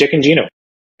Jake and Gino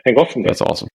and go from there. That's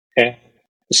awesome. And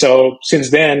so since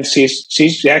then,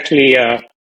 she's actually, I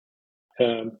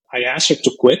asked her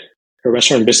to quit her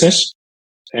restaurant business,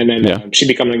 and then she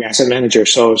became an asset manager.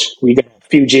 So we got a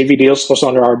few JV deals also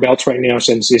under our belt right now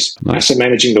since she's asset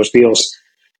managing those deals.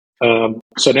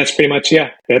 So that's pretty much,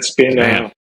 that's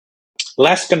been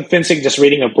less convincing just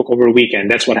reading a book over a weekend.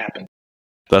 That's what happened.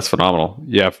 That's phenomenal.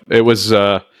 Yeah, it was,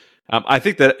 I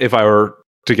think that if I were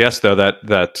to guess, though,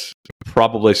 that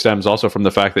probably stems also from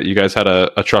the fact that you guys had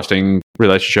a trusting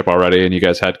relationship already, and you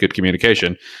guys had good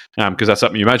communication, because that's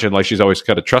something you mentioned, like she's always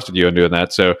kind of trusted you in doing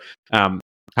that. So how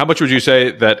much would you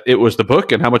say that it was the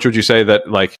book, and how much would you say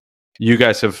that like you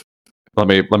guys have, let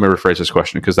me rephrase this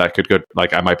question, because that could go,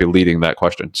 like I might be leading that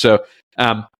question. So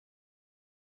how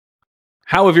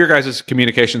have your guys'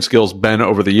 communication skills been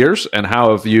over the years, and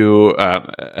how have you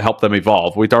helped them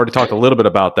evolve? We've already talked a little bit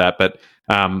about that, but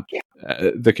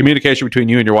the communication between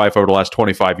you and your wife over the last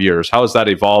 25 years, how has that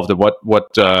evolved, and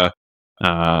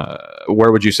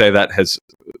where would you say that has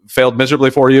failed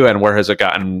miserably for you, and where has it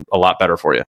gotten a lot better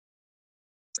for you?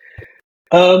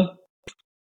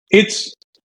 It's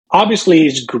obviously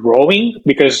it's growing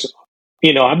because,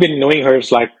 I've been knowing her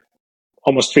like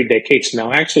almost 3 decades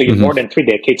now, actually more than 3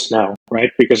 decades now,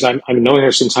 right? Because I'm knowing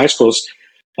her since high school,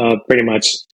 pretty much.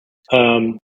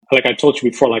 Like I told you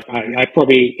before, like I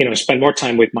probably, spend more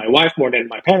time with my wife more than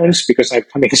my parents because I'm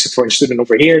coming as a foreign student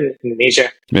over here in Indonesia.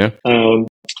 Yeah.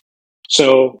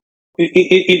 So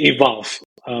it evolved.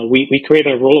 We create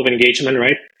a rule of engagement,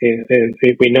 right? And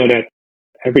we know that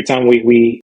every time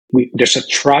we there's a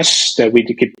trust that we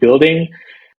keep building,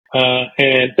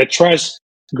 and the trust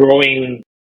growing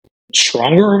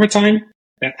stronger over time.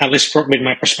 At least from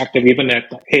my perspective, even that,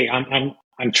 hey,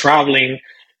 I'm traveling,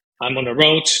 I'm on the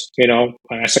road,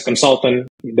 as a consultant,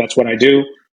 that's what I do.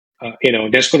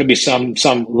 There's going to be some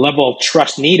level of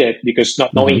trust needed, because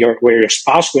not knowing where your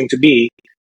spouse is going to be,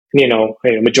 a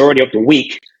majority of the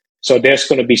week. So there's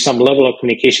going to be some level of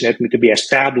communication that need to be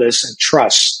established, and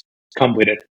trust come with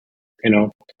it.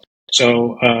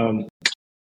 So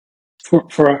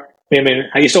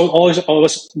it's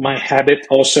always my habit.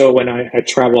 Also, when I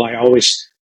travel, I always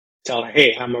tell,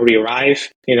 hey, I'm already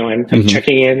arrived. I'm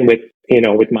checking in with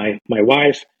my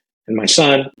wife and my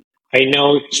son. I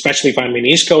know, especially if I'm in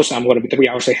the East Coast, I'm going to be 3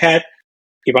 hours ahead.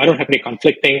 If I don't have any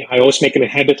conflicting, I always make it a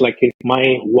habit, like if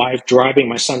my wife driving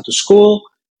my son to school,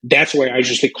 that's where I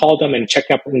usually call them and check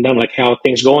up on them, like how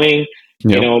things going,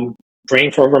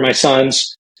 praying for over my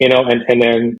sons, and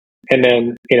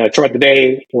then throughout the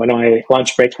day, when I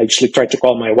lunch break, I usually try to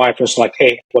call my wife, just like,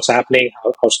 hey, what's happening?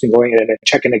 How's things going? And then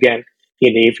check in again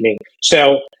in the evening.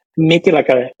 So make it like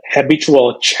a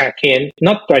habitual check-in,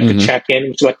 not try to check in,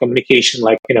 it's like communication,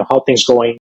 like, how things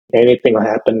going, anything will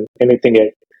happen, anything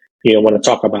that want to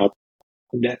talk about.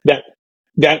 That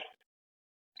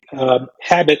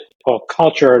habit or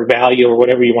culture or value or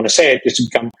whatever you want to say, it's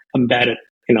become embedded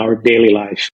in our daily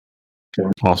life.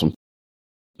 Awesome.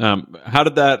 How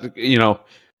did that,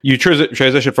 you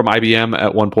transitioned from IBM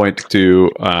at one point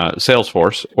to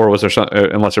Salesforce, or was there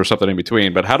unless there was something in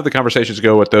between, but how did the conversations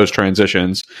go with those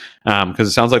transitions? Because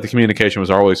it sounds like the communication was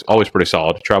always pretty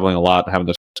solid, traveling a lot,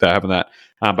 having that.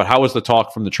 But how was the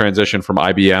talk from the transition from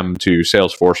IBM to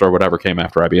Salesforce, or whatever came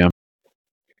after IBM?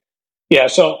 Yeah,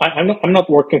 so I'm not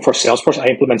working for Salesforce. I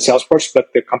implement Salesforce, but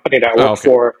the company that I work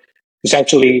for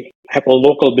essentially have a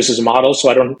local business model, so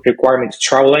I don't require me to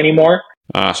travel anymore.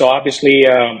 So obviously,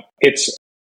 it's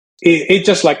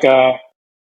just like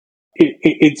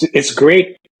it's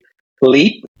great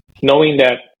leap, knowing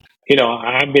that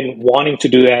I've been wanting to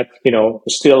do that.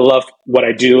 Still love what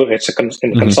I do. It's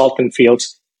in the consultant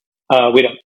fields. We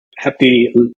don't have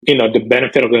the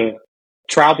benefit of the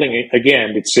traveling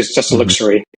again. It's just a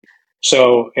luxury.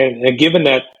 So, and given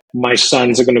that my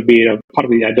sons are going to be part of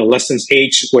the adolescence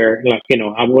age, where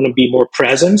I want to be more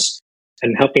presence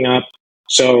and helping out.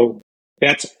 So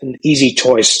that's an easy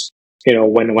choice.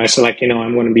 When I say, like,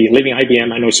 I'm going to be leaving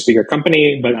IBM. I know it's a bigger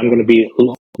company, but I'm going to be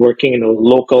working in a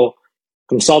local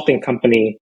consulting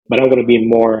company. But I'm going to be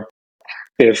more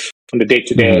active on the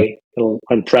day-to-day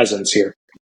and presence here.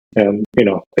 As in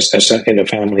the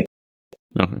family.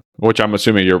 Okay. Which I'm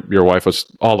assuming your wife was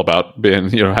all about, being,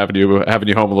 having you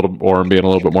home a little more and being a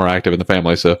little bit more active in the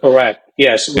family. So correct.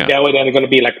 Yes. Yeah. That way, then they're going to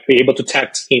be able to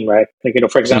tag team, right? Like,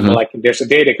 for example, like if there's a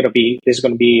day there's going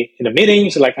to be in a meeting.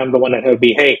 So like I'm the one that will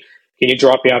be, hey, can you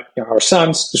drop our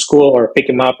sons to school or pick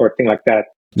them up or thing like that?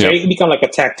 So it become like a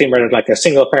tag team rather than like a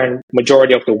single parent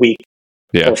majority of the week.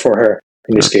 Yeah. For her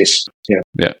in this case. Yeah.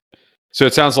 Yeah. So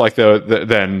it sounds like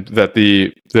then that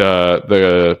the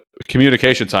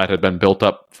communication side had been built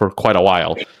up for quite a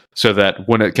while, so that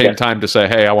when it came time to say,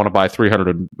 hey, I want to buy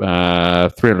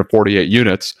 348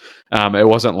 units, it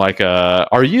wasn't like,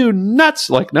 are you nuts?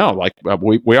 Like, no, like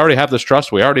we already have this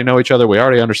trust. We already know each other. We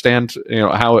already understand,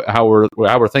 how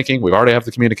we're thinking. We already have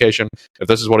the communication. If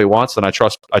this is what he wants, then I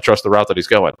trust the route that he's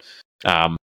going.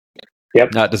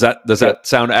 Yep. Does that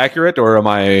sound accurate, or am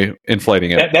I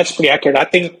inflating it? That's pretty accurate. I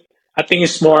think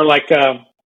it's more like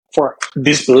for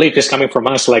this belief is coming from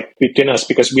us, like between us,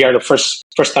 because we are the first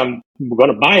time we're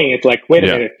going to buying it. Like, wait a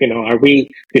minute, are we?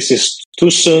 This is too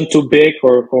soon, too big,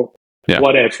 or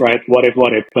what if, right? What if?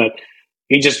 But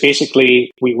we just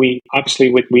basically we obviously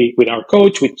with our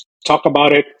coach, we talk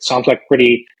about it. Sounds like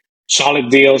pretty solid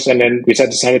deals, and then we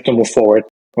decided to move forward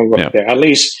there. At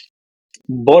least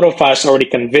both of us already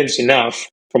convinced enough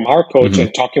from our coach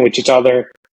and talking with each other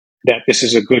that this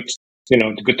is a good.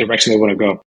 The good direction they want to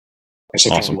go.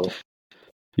 Awesome.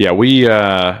 Yeah, we.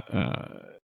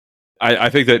 I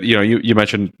think that you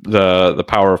mentioned the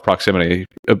power of proximity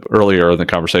earlier in the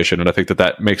conversation, and I think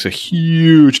that makes a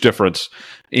huge difference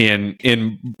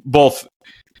in both.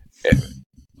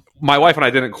 My wife and I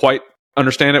didn't quite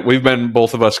understand it. We've been,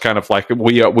 both of us, kind of like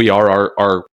we are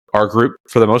our group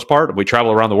for the most part. We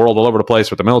travel around the world all over the place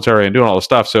with the military and doing all this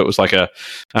stuff. So it was like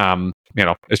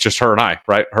it's just her and I,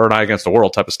 right? Her and I against the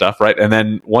world type of stuff, right? And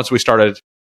then once I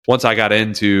got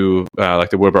into like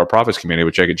the Woodborough Prophets community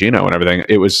with Jake and Gino and everything,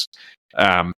 it was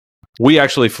we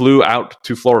actually flew out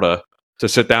to Florida to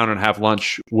sit down and have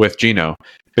lunch with Gino,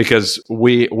 because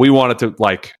we wanted to,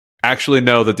 like, actually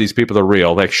know that these people are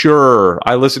real. Like, sure,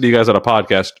 I listen to you guys on a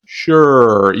podcast.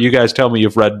 Sure, you guys tell me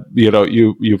you've read,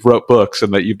 you've wrote books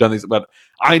and that you've done these, but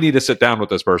I need to sit down with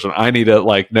this person. I need to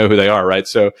like know who they are, right?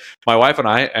 So my wife and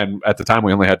I, and at the time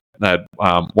we only had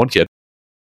one kid,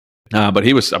 but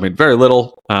he was, very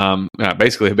little,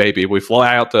 basically a baby. We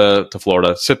fly out to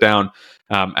Florida, sit down,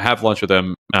 have lunch with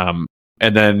him, and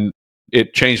then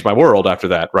it changed my world after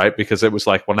that, right? Because it was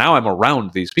like, well, now I'm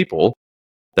around these people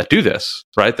that do this,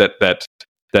 right? That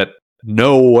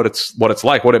know what it's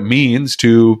like, what it means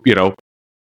to,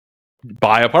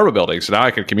 buy apartment buildings. So now I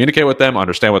can communicate with them,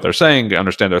 understand what they're saying,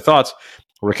 understand their thoughts.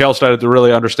 Raquel started to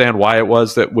really understand why it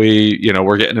was that we,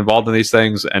 we're getting involved in these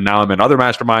things. And now I'm in other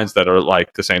masterminds that are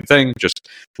like the same thing, just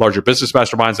larger business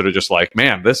masterminds that are just like,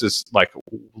 man, this is like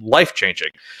life changing.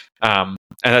 And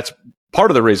that's part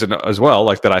of the reason as well,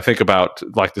 like that I think about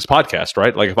like this podcast,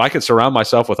 right? Like if I could surround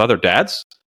myself with other dads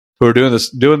who are doing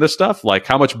this stuff, like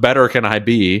how much better can I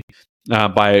be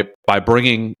by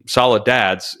bringing solid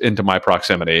dads into my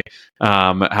proximity?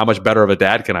 How much better of a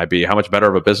dad can I be? How much better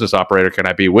of a business operator can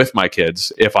I be with my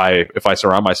kids if I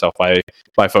surround myself by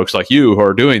folks like you who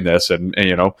are doing this, and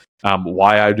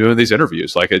why I'm doing these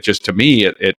interviews? Like it just, to me,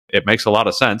 it makes a lot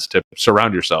of sense to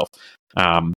surround yourself.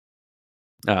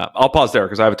 I'll pause there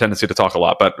because I have a tendency to talk a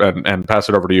lot, but and pass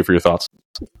it over to you for your thoughts.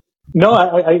 No,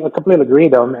 I completely agree,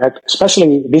 though.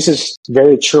 Especially, this is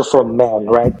very true for men,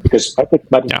 right? Because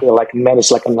everybody feel like men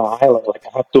is like an island. Like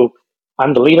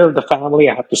I'm the leader of the family.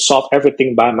 I have to solve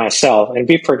everything by myself. And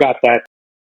we forgot that,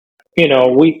 we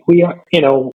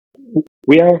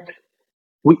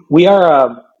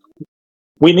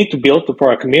need to build for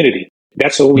our community.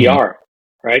 That's who we are,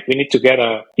 right? We need to get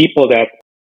people that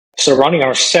surrounding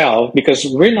ourselves, because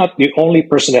we're not the only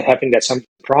person that having that some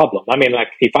problem. Like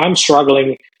if I'm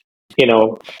struggling,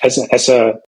 as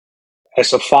a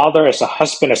father, as a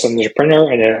husband, as an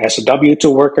entrepreneur, and as a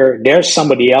W-2 worker, there's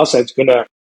somebody else that's gonna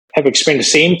have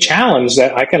experienced the same challenge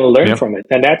that I can learn from it.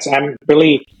 And I'm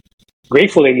really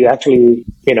grateful that you actually,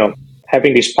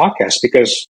 having this podcast,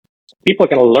 because people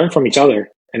can learn from each other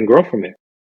and grow from it.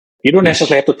 You don't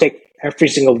necessarily have to take every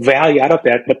single value out of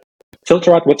that, but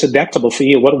filter out what's adaptable for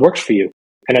you, what works for you,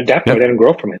 and adapt to it and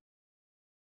grow from it.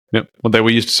 Yep. One thing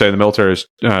we used to say in the military is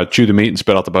chew the meat and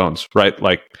spit out the bones, right?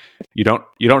 Like you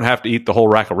don't have to eat the whole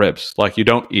rack of ribs. Like you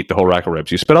don't eat the whole rack of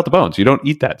ribs. You spit out the bones. You don't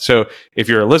eat that. So if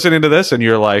you're listening to this and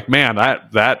you're like, man,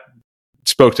 that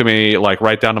spoke to me like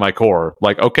right down to my core,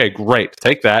 like, okay, great.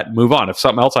 Take that, move on. If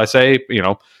something else I say,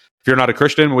 if you're not a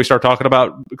Christian and we start talking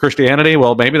about Christianity,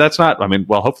 well, maybe that's not,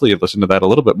 hopefully you listen to that a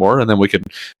little bit more and then we could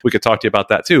talk to you about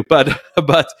that too. But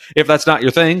if that's not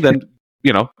your thing, then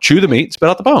chew the meat, spit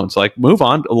out the bones, like move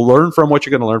on, learn from what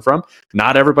you're going to learn from.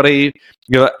 Not everybody,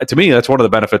 to me, that's one of the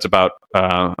benefits about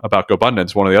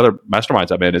GoBundance. One of the other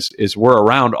masterminds I'm in is we're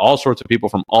around all sorts of people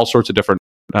from all sorts of different,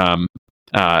 what's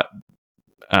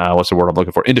the word I'm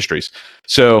looking for? Industries.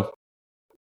 So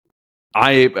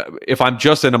if I'm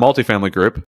just in a multifamily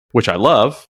group, which I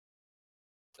love,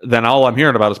 then all I'm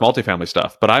hearing about is multifamily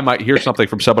stuff. But I might hear something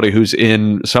from somebody who's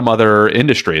in some other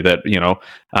industry that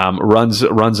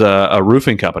runs a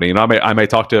roofing company. And I may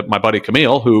talk to my buddy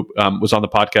Camille, who was on the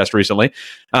podcast recently.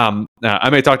 I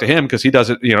may talk to him because he does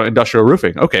industrial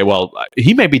roofing. Okay, well,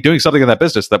 he may be doing something in that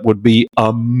business that would be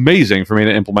amazing for me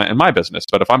to implement in my business.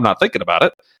 But if I'm not thinking about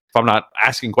it, if I'm not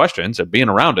asking questions and being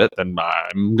around it, then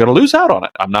I'm going to lose out on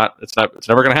it. It's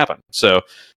never going to happen. So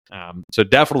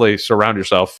definitely surround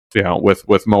yourself,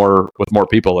 with more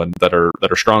people and that are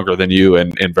stronger than you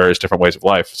in various different ways of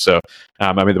life. So,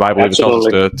 the Bible even tells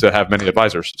us to have many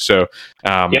advisors. So,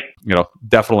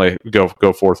 definitely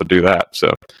go forth and do that.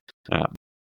 So,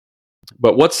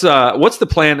 but what's the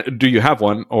plan? Do you have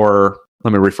one, or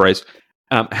let me rephrase?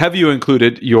 Have you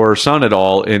included your son at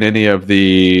all in any of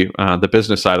the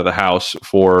business side of the house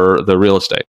for the real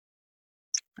estate?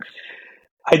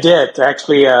 I did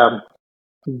actually.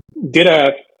 Did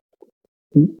a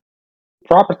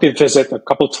property visit a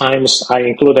couple times. I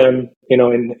included him,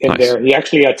 in nice. There. He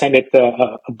actually attended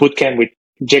a boot camp with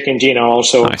Jake and Gina,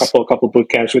 also nice. a couple boot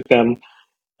camps with them.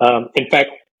 In fact,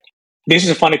 this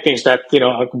is a funny thing is that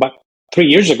about 3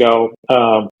 years ago,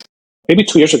 maybe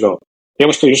 2 years ago, it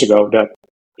was 2 years ago that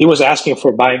he was asking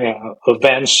for buying a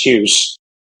Vans shoes,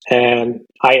 and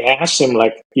I asked him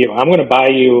like, I'm going to buy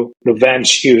you the Vans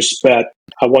shoes, but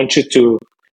I want you to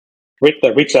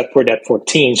reach that for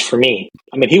teens for me.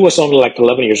 He was only like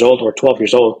 11 years old or 12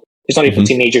 years old. He's not even a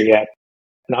teenager yet.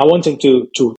 And I want him to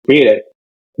read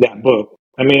that book.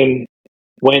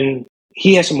 When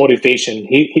he has a motivation,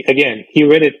 he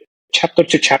read it chapter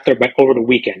to chapter over the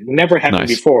weekend. Never happened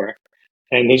before.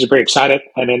 And he's very excited.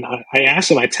 And then I asked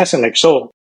him, I tested him like,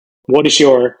 so what is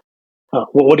your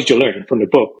what did you learn from the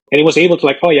book? And he was able to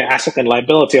asset and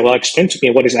liability. Well, explain to me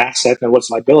what is asset and what's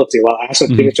liability. Well, asset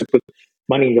means to put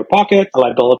money in your pocket. A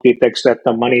liability takes that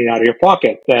the money out of your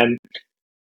pocket. Then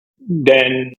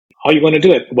how are you going to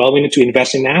do it? Well, we need to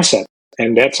invest in asset.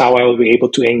 And that's how I will be able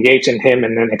to engage in him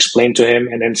and then explain to him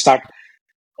and then start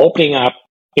opening up,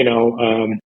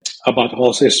 about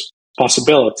all this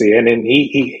possibility. And then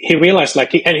he realized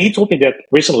and he told me that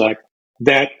recently,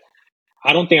 that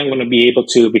I don't think I'm going to be able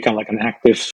to become an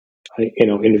active,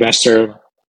 investor,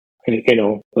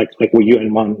 like what you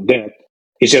and Mom did.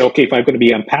 He said, okay, if I'm going to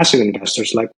be a passive investor,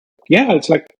 it's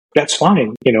that's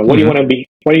fine. What do you want to be?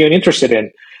 What are you interested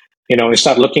in? And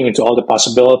start looking into all the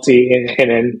possibility,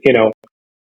 and then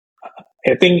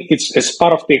I think it's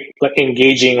part of the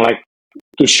engaging,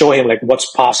 to show him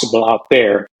what's possible out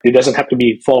there. It doesn't have to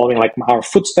be following our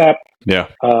footstep. Yeah.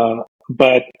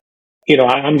 But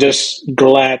I'm just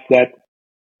glad that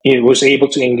he was able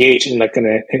to engage in an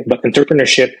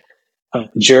entrepreneurship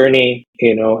journey,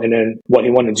 and then what he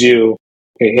wanted to do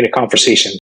in a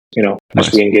conversation, Nice.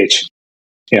 as we engage.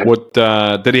 Yeah. What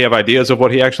did he have ideas of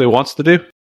what he actually wants to do?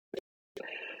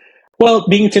 Well,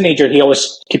 being a teenager, he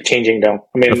always keep changing though.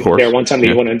 I mean, Of course. there are one time that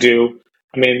you want to do.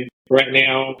 I mean, right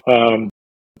now,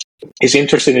 he's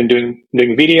interested in doing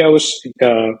videos.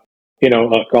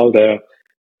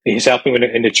 He's helping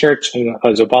in the church and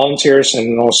as a volunteers,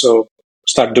 and also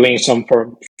start doing some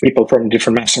for people from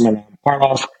different mastermind I'm part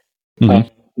of.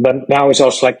 But now it's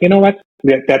also you know what?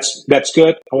 That's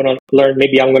good. I want to learn.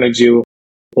 Maybe I'm going to do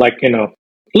a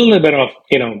little bit of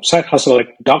side hustle,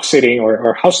 like dog sitting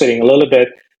or house sitting a little bit,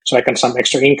 so I can some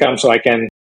extra income, so I can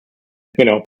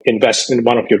invest in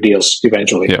one of your deals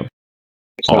eventually. Yeah.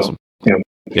 So, Awesome.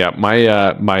 Yeah.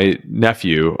 My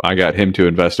nephew, I got him to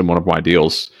invest in one of my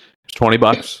deals. It was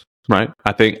 $20, right?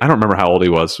 I don't remember how old he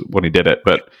was when he did it,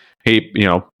 but he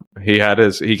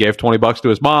gave $20 to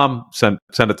his mom, sent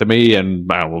it to me, and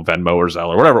Venmo or Zelle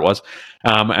or whatever it was,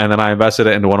 and then I invested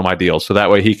it into one of my deals, so that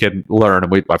way he can learn.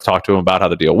 And I've talked to him about how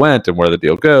the deal went and where the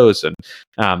deal goes, and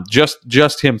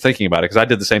just him thinking about it, because I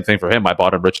did the same thing for him. I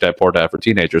bought him Rich Dad Poor Dad for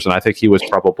teenagers, and I think he was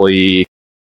probably,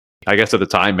 I guess at the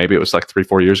time, maybe it was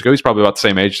 3-4 years ago. He's probably about the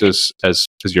same age as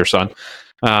your son.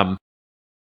 So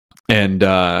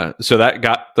that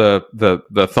got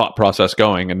the thought process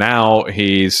going, and now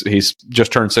he's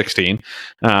just turned 16,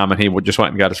 and he just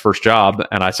went and got his first job.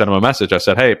 And I sent him a message. I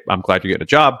said, "Hey, I'm glad you're getting a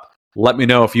job. Let me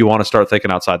know if you want to start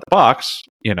thinking outside the box."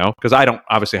 Because I don't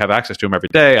obviously have access to him every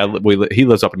day. He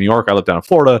lives up in New York. I live down in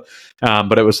Florida.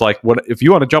 But it was what if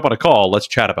you want to jump on a call? Let's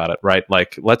chat about it, right?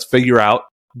 Let's figure out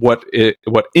what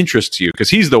interests you, because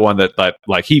he's the one that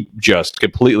he just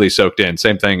completely soaked in.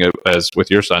 Same thing as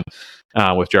with your son.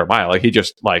 With Jeremiah, he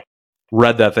just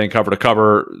read that thing cover to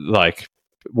cover,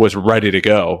 was ready to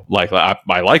go.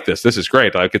 I like this. This is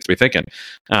great. It gets me thinking.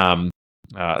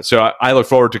 So I look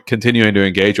forward to continuing to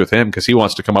engage with him, because he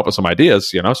wants to come up with some ideas.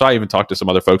 So I even talked to some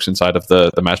other folks inside of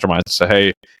the mastermind to say,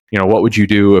 hey, what would you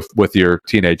do with your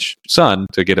teenage son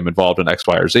to get him involved in X,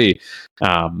 Y, or Z?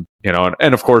 And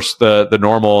of course the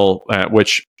normal,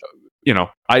 which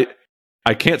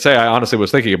I can't say I honestly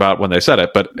was thinking about when they said it,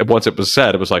 but once it was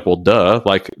said, it was well, duh,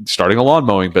 starting a lawn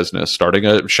mowing business, starting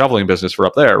a shoveling business for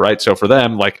up there, right? So for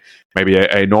them, maybe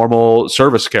a normal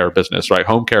service care business, right?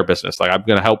 Home care business. I'm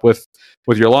going to help with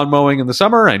your lawn mowing in the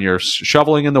summer and your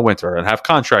shoveling in the winter, and have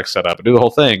contracts set up and do the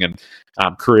whole thing, and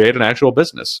create an actual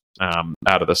business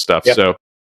out of this stuff. Yep. So,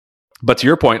 but to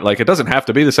your point, it doesn't have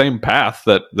to be the same path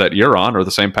that you're on, or the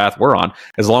same path we're on,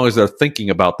 as long as they're thinking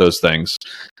about those things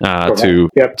to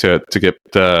get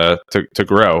to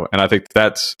grow. And I think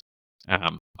that's,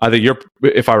 I think you're,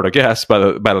 if I were to guess by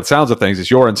the sounds of things,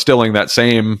 is you're instilling that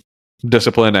same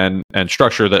discipline and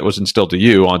structure that was instilled to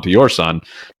you onto your son,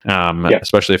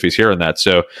 especially if he's hearing that.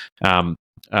 So,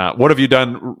 what have you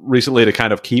done recently to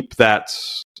kind of keep that?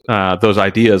 Those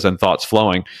ideas and thoughts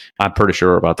flowing? I'm pretty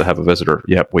sure we're about to have a visitor.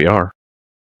 Yep, we are.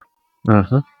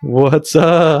 What's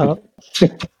up?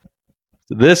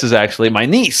 This is actually my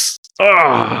niece. Say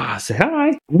hi.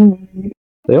 Say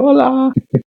hola.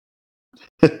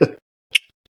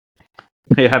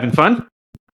 Hey, having fun?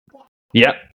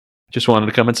 Yep. Just wanted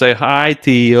to come and say hi,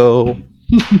 Tio.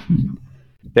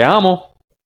 Te amo.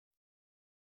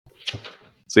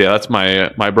 So yeah, that's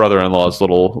my brother-in-law's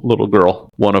little girl.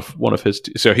 One of his.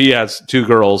 So he has 2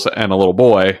 girls and a little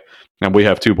boy, and we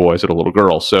have 2 boys and a little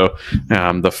girl. So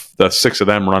the 6 of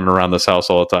them running around this house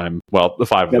all the time. Well, the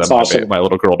 5 of That's them. awesome. My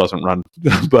little girl doesn't run,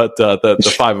 but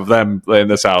the 5 of them in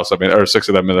this house. I mean, or 6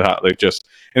 of them in the house. They just,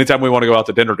 anytime we want to go out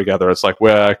to dinner together, it's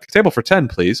well, table for 10,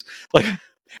 please.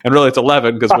 And really, it's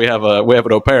 11 because we have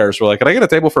an au pair. So we're can I get a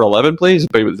table for 11, please?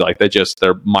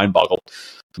 They're mind boggled.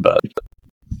 But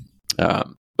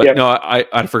no,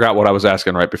 I forgot what I was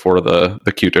asking right before the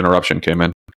cute interruption came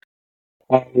in.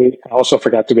 I also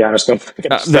forgot, to be honest.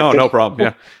 No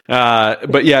problem. Yeah,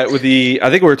 but yeah, I think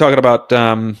we were talking about.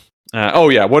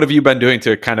 What have you been doing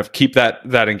to kind of keep that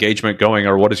engagement going,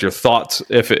 or what is your thoughts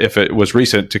if it was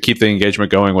recent to keep the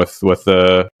engagement going with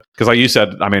the? Because like you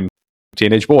said, I mean,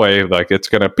 teenage boy, like it's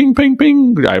gonna ping ping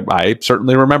ping. I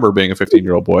certainly remember being a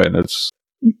 15-year-old boy, and it's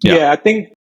I think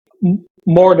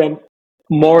more than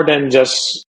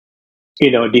just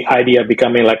the idea of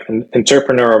becoming like an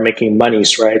entrepreneur or making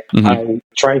monies, right? Mm-hmm. I'm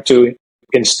trying to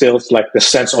instill like the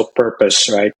sense of purpose,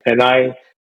 right? And I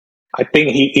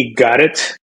think he got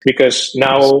it, because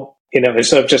now,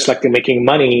 instead of just like making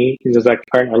money, he's just like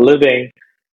earn a living.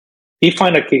 He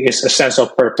find like it's a sense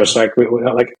of purpose. Like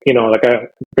like I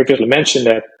previously mentioned,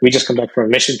 that we just come back from a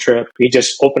mission trip. He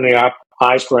just opening up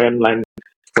eyes for him. And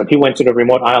when he went to the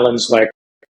remote islands, like,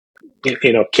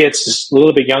 kids is a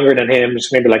little bit younger than him,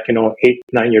 it's maybe like 8,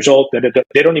 9 years old.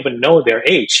 They don't even know their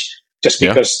age, just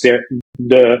because they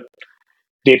don't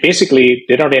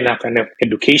have enough kind of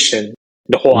education,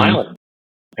 the whole island,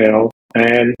 and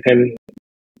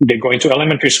they're going to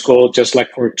elementary school just like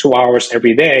for 2 hours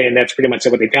every day, and that's pretty much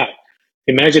what they got.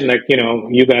 Imagine like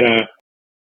you got a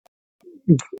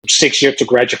 6 years to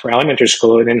graduate for elementary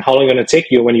school, and then how long is it going to take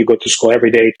you when you go to school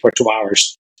every day for 2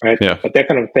 hours? Right. Yeah. But that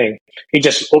kind of thing. He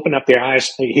just opened up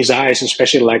his eyes,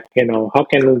 especially like, how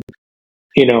can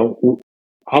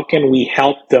we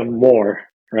help them more?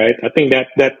 Right. I think that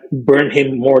burned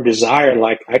him more desire.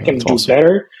 Like, I can do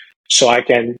better, so I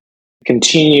can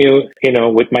continue,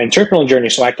 with my entrepreneurial journey,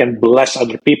 so I can bless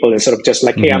other people, instead of just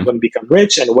like, hey, I'm going to become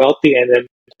rich and wealthy and then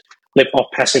live off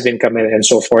passive income and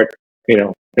so forth,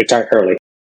 retire early.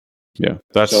 Yeah.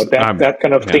 So that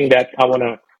kind of thing that I want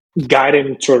to guide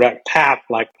him through that path.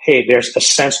 Like, hey, there's a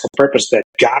sense of purpose that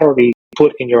God already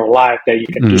put in your life, that you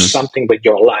can do something with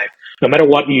your life. No matter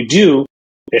what you do,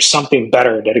 there's something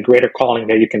better, that a greater calling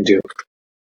that you can do.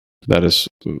 That is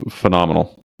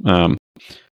phenomenal. That's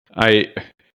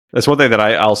one thing that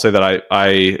I'll say that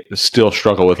I still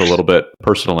struggle with a little bit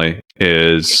personally,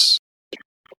 is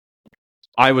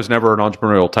I was never an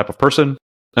entrepreneurial type of person,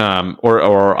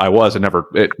 or I was, and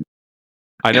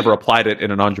I never applied it in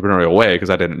an entrepreneurial way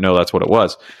because I didn't know that's what it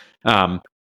was.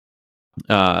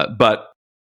 But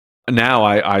now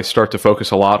I start to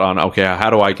focus a lot on, okay, how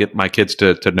do I get my kids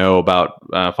to know about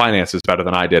finances better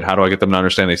than I did? How do I get them to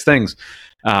understand these things?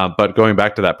 But going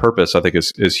back to that purpose, I think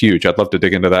is huge. I'd love to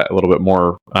dig into that a little bit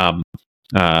more.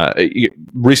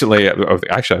 Recently,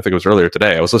 actually, I think it was earlier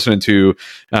today, I was listening to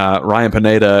Ryan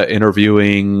Pineda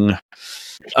interviewing...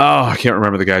 I can't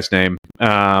remember the guy's name.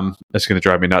 That's going to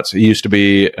drive me nuts. He used to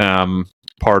be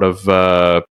part of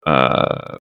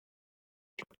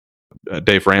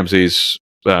Dave Ramsey's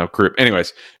group.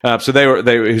 Anyways, so he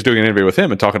was doing an interview with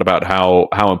him and talking about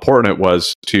how important it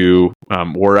was to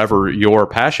wherever your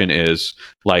passion is,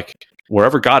 like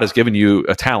wherever God has given you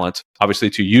a talent, obviously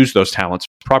to use those talents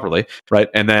properly, right?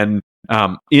 And then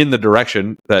in the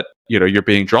direction that you're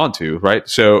being drawn to, right?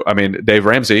 So, I mean, Dave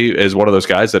Ramsey is one of those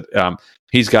guys that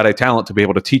he's got a talent to be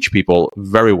able to teach people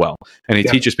very well, and he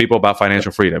teaches people about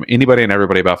financial freedom. Anybody and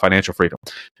everybody about financial freedom.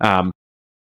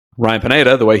 Ryan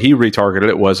Pineda, the way he retargeted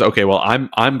it was, okay, well,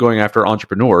 I'm going after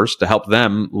entrepreneurs to help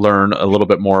them learn a little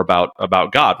bit more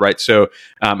about God, right? So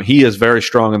he is very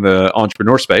strong in the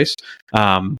entrepreneur space.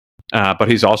 But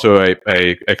he's also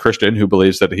a Christian who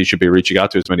believes that he should be reaching out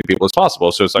to as many people as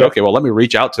possible. So it's like, okay, well, let me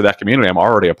reach out to that community I'm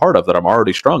already a part of, that I'm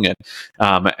already strong in,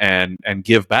 and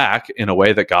give back in a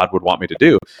way that God would want me to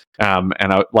do. And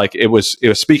it was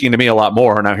speaking to me a lot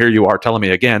more. Now here you are telling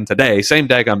me again today, same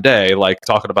daggum day, like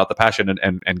talking about the passion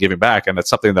and giving back. And it's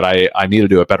something that I need to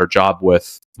do a better job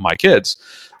with my kids,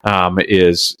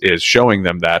 is showing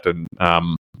them that. And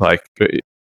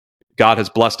God has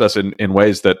blessed us in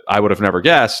ways that I would have never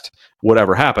guessed would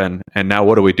ever happen. And now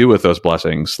what do we do with those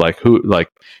blessings? I'd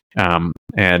love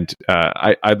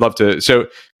to. So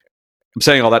I'm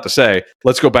saying all that to say,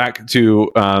 let's go back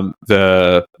to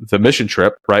the mission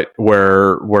trip, right?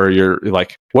 Where you're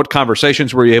like, what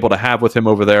conversations were you able to have with him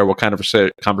over there? What kind of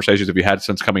conversations have you had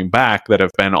since coming back that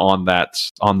have been on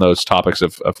those topics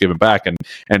of giving back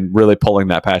and really pulling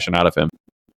that passion out of him?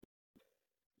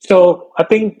 So I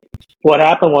think what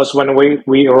happened was, when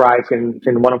we arrived in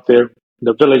one of the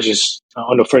villages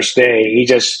on the first day,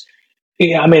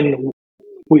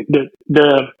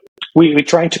 we're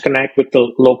trying to connect with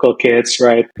the local kids,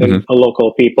 right? And the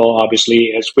local people,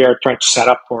 obviously, as we are trying to set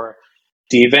up for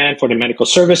the event, for the medical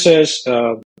services.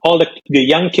 All the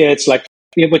young kids, like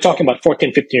we're talking about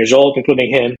 14, 15 years old,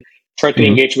 including him, trying to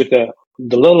engage with the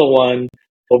little one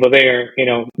over there,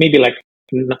 maybe like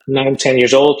 9, 10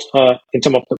 years old in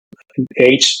terms of the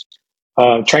age.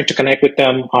 Trying to connect with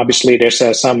them. Obviously, there's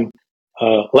some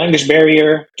language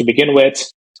barrier to begin with.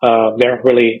 They're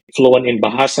really fluent in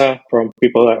Bahasa from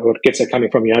people or kids that are coming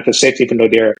from the United States, even though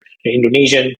they're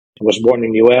Indonesian, was born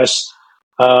in the US.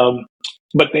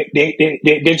 But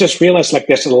they just realized like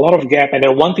there's a lot of gap. And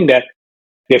then one thing that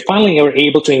they finally were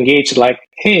able to engage, like,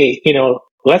 hey,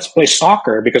 let's play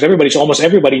soccer, because almost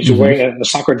everybody's wearing a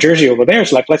soccer jersey over there.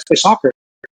 It's like, let's play soccer.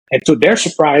 And to their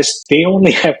surprise, they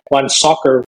only have one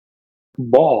soccer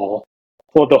ball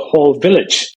for the whole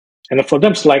village. And for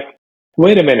them, it's like,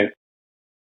 wait a minute.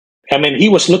 I mean, he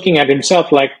was looking at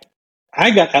himself like,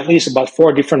 I got at least about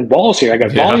 4 different balls here. I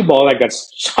got volleyball, I got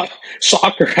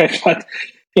soccer, I got,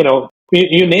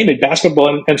 you name it,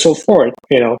 basketball and so forth,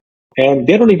 and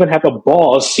they don't even have a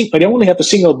ball. They only have a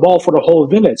single ball for the whole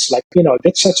village. Like,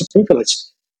 that's such a privilege.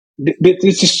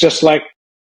 This is just like,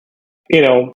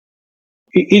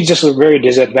 it's just a very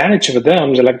disadvantage for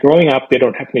them. They're like growing up, they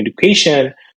don't have an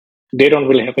education. They don't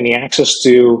really have any access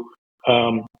to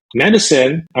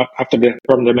medicine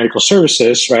from the medical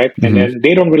services, right? And then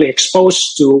they don't really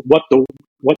expose to what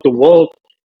the world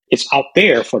is out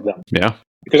there for them. Yeah.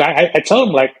 Because I tell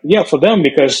them, like, yeah, for them,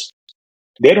 because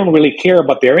they don't really care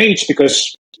about their age,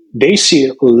 because they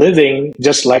see living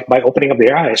just like by opening up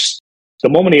their eyes. The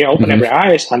moment they open up their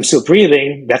eyes, I'm still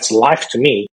breathing. That's life to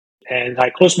me. And I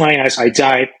close my eyes, I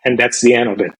died, and that's the end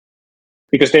of it.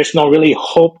 Because there's no really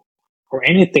hope or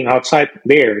anything outside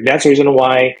there. That's the reason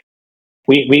why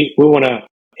we want to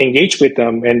engage with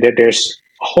them, and that there's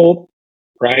hope,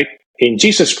 right, in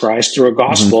Jesus Christ through a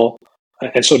gospel.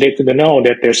 And so they can know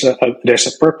that there's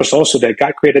a purpose also, that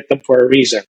God created them for a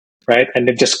reason, right? And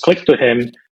they just click to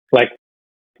Him, like,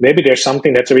 maybe there's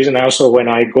something. That's the reason also when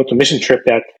I go to mission trip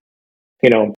that,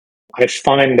 I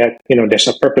find that, there's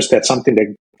a purpose, that's something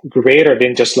that greater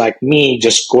than just like me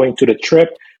just going to the trip,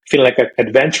 feel like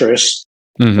adventurous,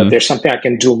 but there's something I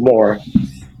can do more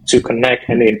to connect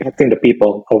and impacting the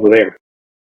people over there.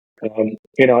 And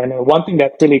one thing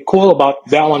that's really cool about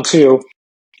that one too,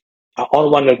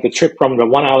 on one of the trip from the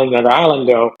one island to another island,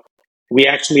 though, we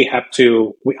actually have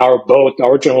to, our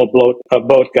original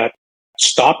boat got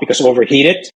stopped because it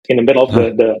overheated in the middle of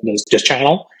the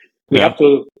channel. We have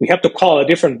to call a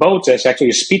different boat that's actually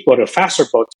a speedboat, a faster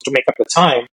boat, to make up the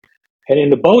time. And in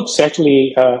the boats,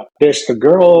 actually, there's a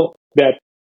girl that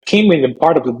came in the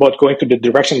part of the boat going to the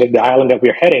direction of the island that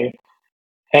we're heading.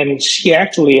 And she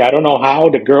actually, I don't know how,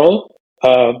 the girl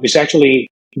is actually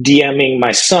DMing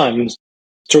my son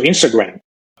through Instagram.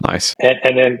 Nice.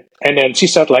 And then she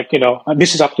said, like,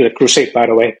 this is up to the crusade, by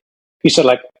the way. He said,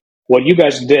 like, what you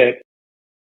guys did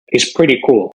is pretty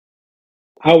cool.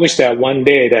 I wish that one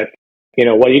day that,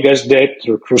 what you guys did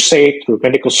through crusade, through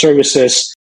medical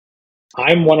services.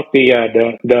 I'm one of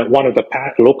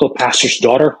the local pastor's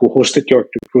daughter who hosted your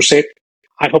crusade.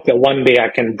 I hope that one day I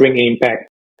can bring impact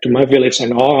to my village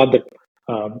and all other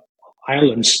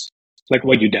islands, like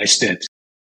what you guys did.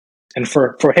 And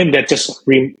for him, that just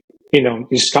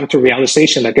just come to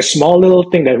realization, like a small little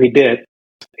thing that we did,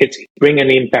 it's bring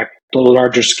an impact to a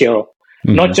larger scale,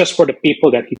 not just for the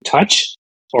people that he touched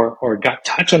or got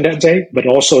touched on that day, but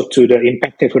also to the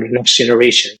impact for the next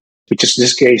generation, which is in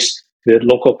this case the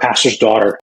local pastor's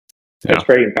daughter. That's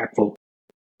very impactful.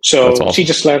 So awesome. She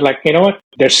just said, like, you know what?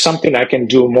 There's something I can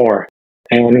do more,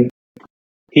 and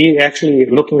he actually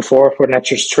looking for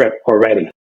next year's trip already,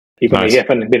 even though he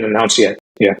haven't been announced yet.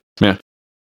 Yeah.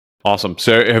 Awesome.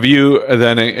 So have you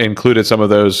then included some of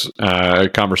those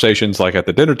conversations, like at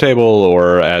the dinner table,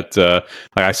 or at, like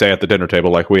I say at the dinner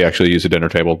table, like we actually use a dinner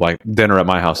table. Like dinner at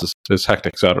my house is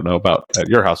hectic, so I don't know about at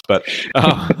your house, but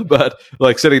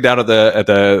like sitting down at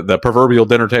the proverbial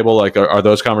dinner table, like are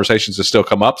those conversations that still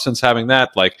come up since having that?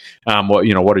 Like, what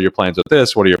are your plans with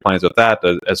this? What are your plans with that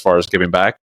as far as giving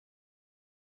back?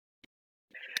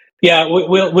 Yeah,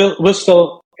 we'll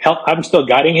still. I'm still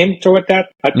guiding him toward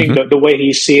that. I think the way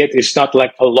he see it is not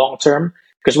like a long term,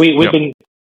 because we've been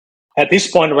at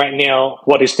this point right now.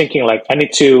 What he's thinking, like, I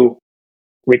need to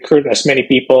recruit as many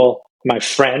people, my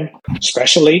friend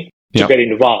especially, to get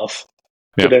involved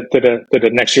to the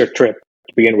next year trip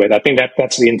to begin with. I think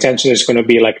that's the intention, is going to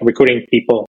be like recruiting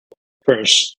people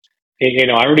first. I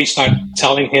already start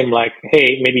telling him, like,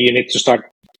 hey, maybe you need to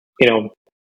start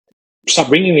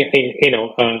bringing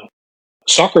a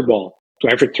soccer ball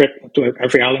to every trip, to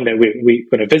every island that we're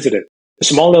going to visit it. A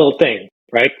small little thing,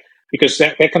 right? Because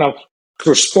that kind of,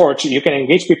 through sports, you can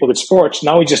engage people with sports.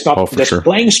 Now we're just not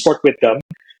playing sport with them,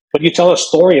 but you tell a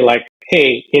story like,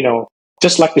 hey,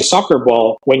 just like the soccer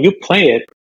ball, when you play it,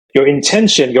 your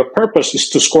intention, your purpose is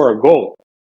to score a goal.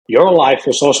 Your life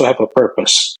will also have a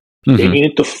purpose. You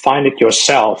need to find it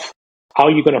yourself. How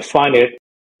are you going to find it?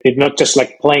 It's not just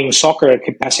like playing soccer,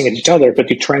 keep passing at each other, but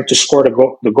you're trying to score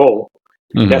the goal.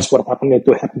 That's what happened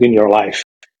to happen in your life.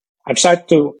 I've started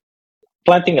to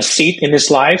planting a seed in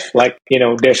his life. Like,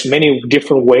 there's many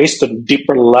different ways to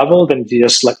deeper level than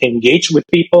just like engage with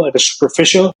people at the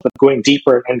superficial, but going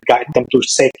deeper and guide them to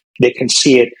say they can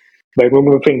see it by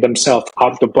removing themselves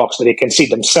out of the box, so they can see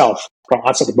themselves from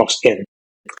outside the box in.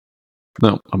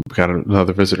 No, I've got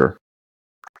another visitor.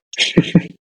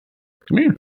 Come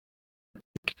here.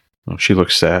 Oh, she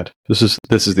looks sad. This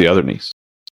is the other niece.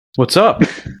 What's up? You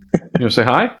want to say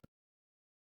hi?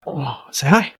 Oh, say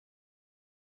hi.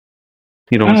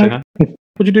 You don't want to say hi?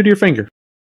 What'd you do to your finger?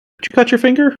 Did you cut your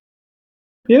finger?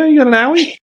 Yeah, you got an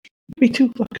owie? Me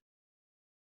too, look.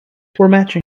 We're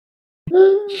matching.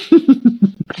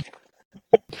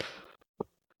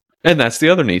 And that's the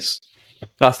other niece.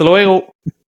 Hasta luego.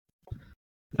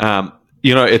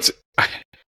 It's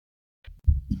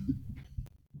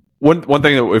one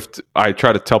thing that I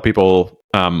try to tell people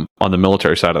on the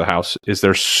military side of the house is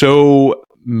there's so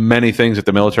many things that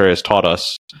the military has taught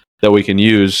us that we can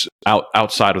use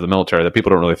outside of the military that people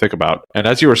don't really think about. And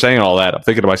as you were saying all that, I'm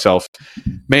thinking to myself,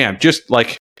 man, just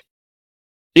like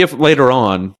if later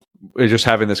on, just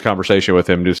having this conversation with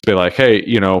him, just be like, hey,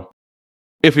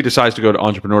 if he decides to go to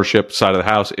entrepreneurship side of the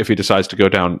house, if he decides to go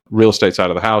down real estate side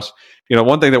of the house,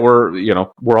 one thing that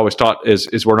we're always taught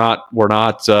is we're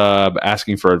not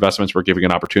asking for investments, we're giving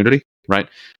an opportunity, right?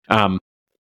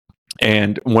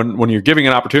 And when you're giving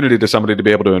an opportunity to somebody to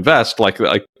be able to invest, like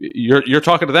you're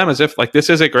talking to them as if like this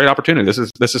is a great opportunity.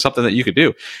 This is something that you could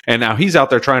do. And now he's out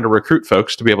there trying to recruit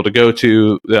folks to be able to go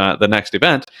to the next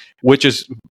event, which is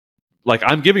like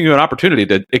I'm giving you an opportunity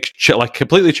to like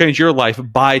completely change your life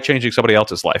by changing somebody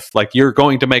else's life. Like you're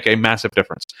going to make a massive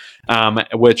difference.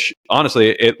 Which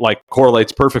honestly, it like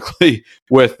correlates perfectly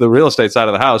with the real estate side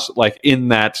of the house. Like in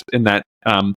that.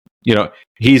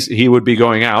 He would be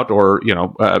going out, or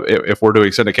if we're doing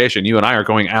syndication, you and I are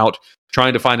going out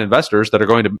trying to find investors that are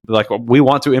going to like, we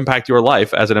want to impact your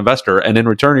life as an investor, and in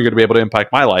return, you're going to be able to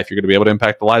impact my life. You're going to be able to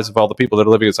impact the lives of all the people that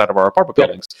are living inside of our apartment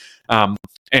buildings.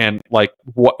 And like,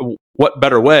 what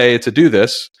better way to do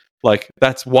this? Like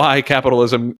that's why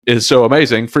capitalism is so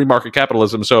amazing. Free market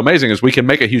capitalism is so amazing, is we can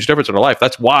make a huge difference in our life.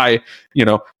 That's why,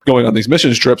 going on these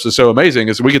missions trips is so amazing,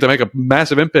 is we get to make a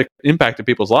massive impact in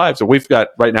people's lives. And we've got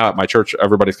right now at my church,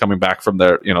 everybody's coming back from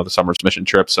their, the summer's mission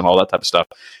trips and all that type of stuff.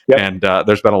 Yep. And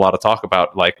there's been a lot of talk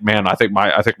about like, man, I think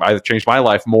I changed my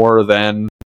life more than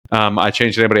I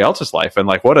changed anybody else's life. And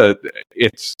like,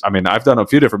 I've done a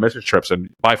few different mission trips,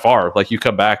 and by far, like you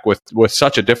come back with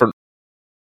such a different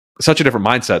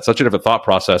mindset, such a different thought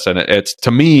process. And it's, to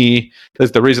me,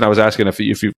 is the reason I was asking if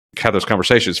you have those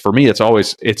conversations. For me,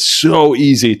 it's so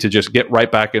easy to just get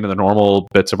right back into the normal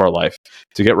bits of our life,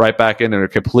 to get right back in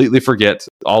and completely forget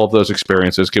all of those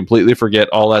experiences, completely forget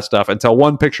all that stuff until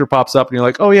one picture pops up and you're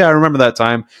like, oh yeah, I remember that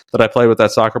time that I played with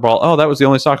that soccer ball. Oh, that was the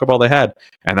only soccer ball they had.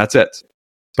 And that's it.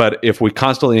 But if we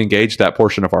constantly engage that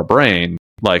portion of our brain,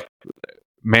 like,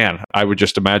 man, I would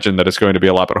just imagine that it's going to be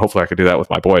a lot, but hopefully I could do that with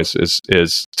my boys, is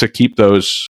to keep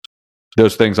those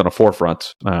things on a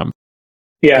forefront.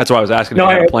 That's why I was asking if you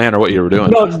had a plan or what you were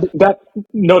doing.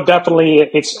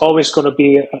 Definitely. It's always going to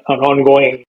be an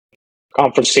ongoing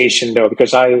conversation though,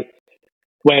 because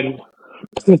when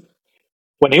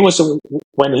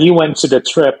he went to the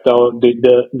trip though,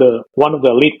 the one of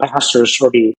the lead pastors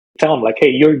already tell him like, hey,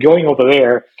 you're going over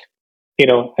there,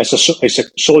 as a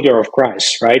soldier of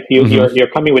Christ, right?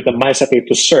 You're coming with the mindset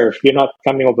to serve. You're not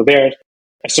coming over there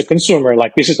as a consumer.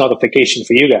 Like, this is not a vacation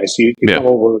for you guys. You come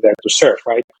over there to serve,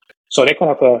 right? So they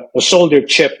kind of a soldier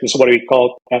chip is what we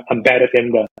call embedded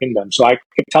in them. So I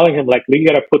keep telling him like, you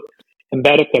got to put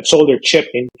embedded that soldier chip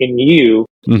in you,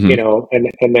 and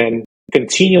then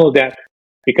continue that,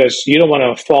 because you don't want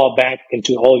to fall back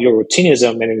into all your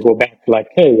routinism and then go back like,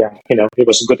 hey, it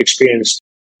was a good experience.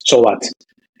 So what?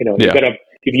 You gotta,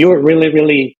 if you really,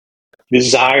 really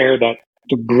desire that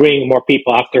to bring more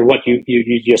people after what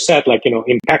you just said, like,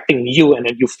 impacting you, and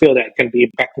then you feel that it can be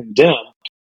impacting them,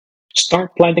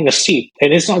 start planting a seed.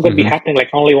 And it's not going to be happening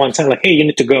like only one time, like, hey, you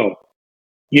need to go.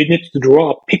 You need to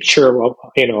draw a picture of,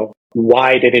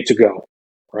 why they need to go,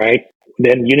 right?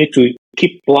 Then you need to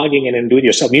keep plugging in and do it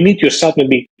yourself. You need yourself to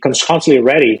be constantly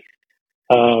ready.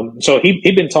 So he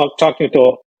been talking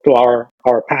to our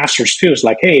pastors too. It's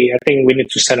like, hey, I think we need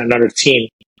to send another team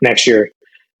next year.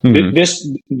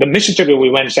 The mission trip that we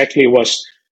went actually was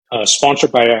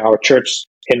sponsored by our church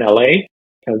in LA,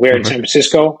 and we're in San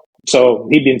Francisco. So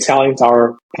we've been telling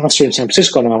our pastor in San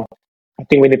Francisco now, I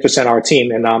think we need to send our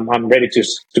team, and I'm ready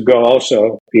to go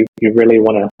also. If you really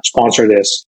want to sponsor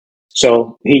this.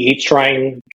 So he's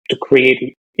trying to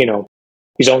create,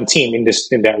 his own team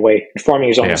in that way, forming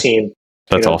his own team.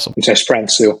 That's awesome. Which has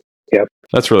friends too. Yep.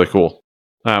 That's really cool.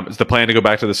 Is the plan to go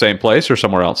back to the same place or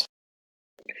somewhere else?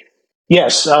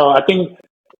 Yes. I think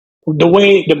the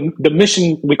way the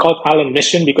mission, we call it Island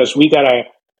Mission because we got a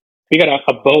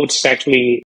boats,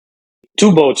 actually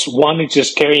 2 boats. One is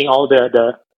just carrying all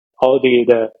the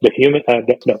human,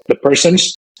 the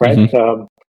persons, right? Mm-hmm.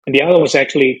 And the other was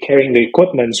actually carrying the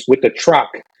equipments with the truck.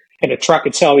 And the truck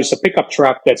itself is a pickup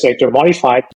truck that's actually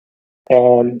modified.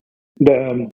 And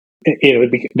the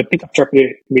pickup truck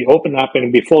we open up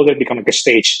and we fold it, become like a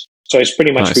stage. So it's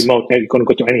pretty much remote. You're going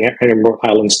to go to any remote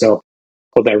islands though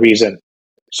for that reason.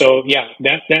 So yeah,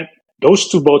 that those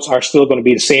 2 boats are still going to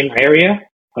be the same area.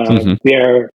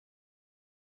 The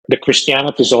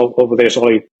Christianity is all over there is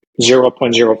only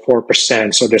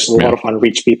 0.04%. So there's a lot of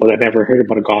unreached people that never heard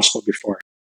about the gospel before.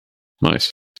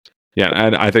 Nice. Yeah,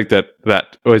 and I think that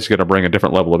is going to bring a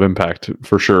different level of impact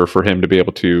for sure for him to be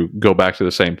able to go back to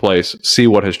the same place, see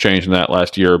what has changed in that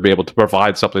last year, be able to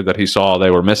provide something that he saw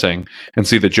they were missing, and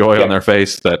see the joy on their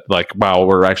face that, like, wow,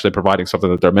 we're actually providing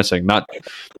something that they're missing.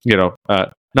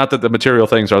 Not that the material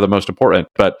things are the most important,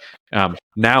 but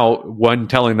now when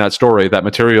telling that story, that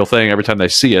material thing, every time they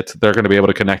see it, they're going to be able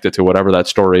to connect it to whatever that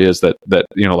story is that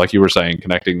like you were saying,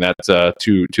 connecting that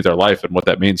to their life and what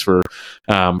that means for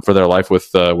their life with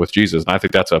Jesus. And I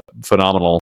think that's a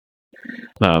phenomenal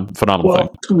thing.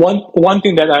 One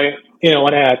thing that I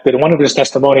want to add that one of this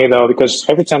testimony though, because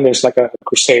every time there's like a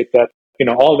crusade that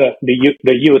all the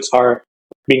youths are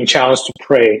being challenged to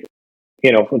pray,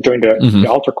 during the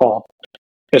altar call.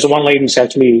 There's one lady who's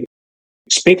actually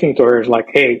speaking to her, like,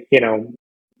 hey, I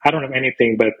don't have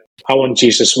anything, but I want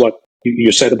Jesus, what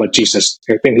you said about Jesus.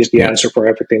 I think he's the answer for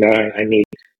everything that I need.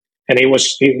 And he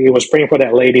was praying for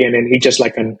that lady, and then he just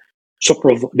like, the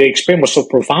experience was so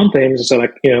profound to him. So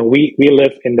like, we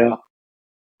live in the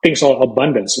things all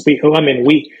abundance. We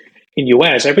in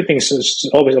US, everything's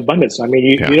always abundance. I mean,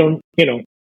 you don't,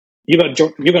 you got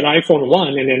iPhone 1,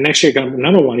 and then next year you got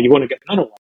another one, and you want to get another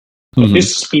one. So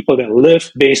this is people that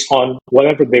live based on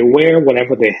whatever they wear,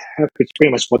 whatever they have, it's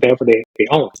pretty much whatever they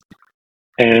own.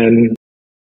 And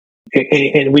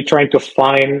we're trying to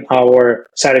find our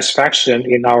satisfaction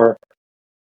in our,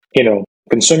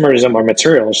 consumerism or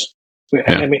materials.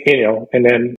 I mean, and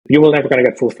then you will never going to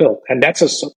get fulfilled. And that's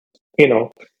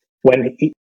when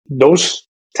those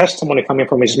testimony coming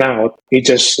from his mouth, it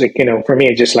just, like, for me,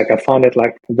 it just like I found it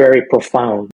like very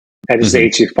profound at his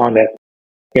age. He found that,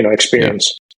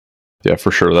 experience. Yeah,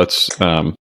 for sure. That's and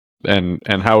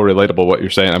how relatable what you're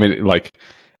saying. I mean, like,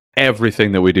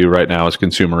 everything that we do right now is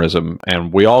consumerism,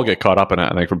 and we all get caught up in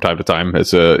it. I think from time to time,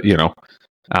 it's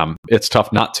it's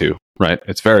tough not to, right?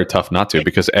 It's very tough not to,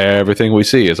 because everything we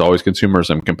see is always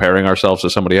consumerism, comparing ourselves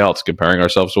to somebody else, comparing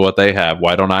ourselves to what they have.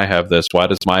 Why don't I have this? Why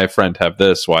does my friend have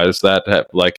this? Why does that have,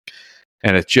 like?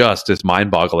 And it just is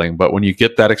mind-boggling. But when you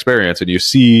get that experience and you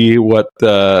see what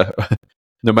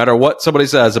no matter what somebody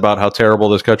says about how terrible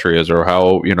this country is, or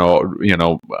how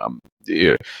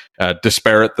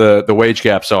disparate the wage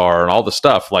gaps are, and all the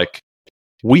stuff, like,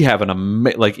 we have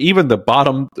like, even the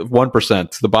bottom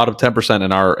 1%, the bottom 10%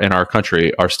 in our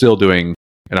country are still doing.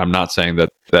 And I'm not saying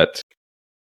that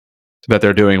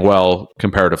they're doing well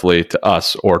comparatively to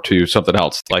us or to something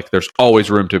else. Like, there's always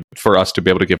room for us to be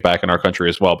able to give back in our country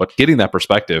as well. But getting that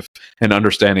perspective and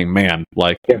understanding, man,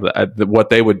 like, what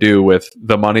they would do with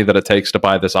the money that it takes to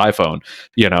buy this iPhone,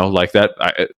 like that,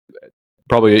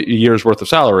 probably a year's worth of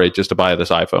salary just to buy this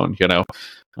iPhone,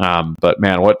 But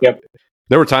man,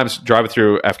 there were times driving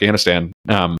through Afghanistan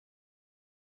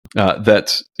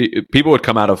that people would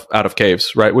come out of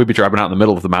caves, right? We'd be driving out in the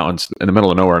middle of the mountains, in the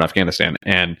middle of nowhere in Afghanistan,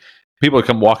 and people would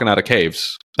come walking out of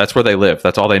caves. That's where they live.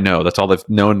 That's all they know. That's all they've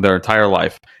known their entire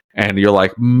life. And you're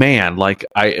like, man, what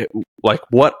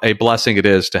a blessing it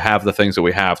is to have the things that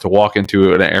we have, to walk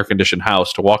into an air-conditioned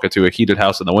house, to walk into a heated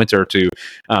house in the winter, to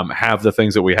have the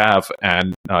things that we have,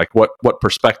 and like what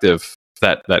perspective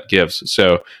that gives.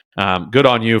 So good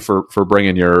on you for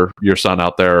bringing your son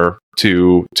out there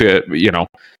to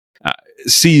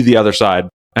see the other side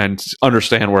and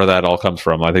understand where that all comes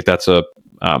from. I think that's a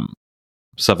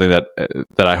something that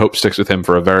I hope sticks with him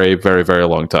for a very, very, very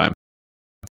long time.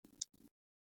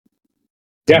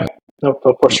 Yeah, no,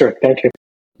 for sure. Thank you.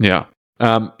 Yeah.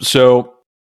 So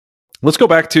let's go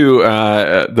back to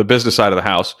the business side of the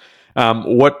house.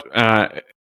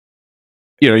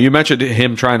 You mentioned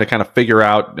him trying to kind of figure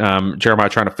out, Jeremiah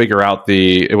trying to figure out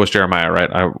it was Jeremiah, right?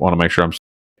 I want to make sure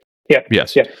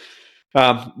Yes. Yeah.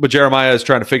 But Jeremiah is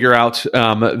trying to figure out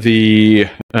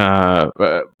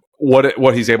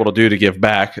what he's able to do to give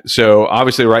back. So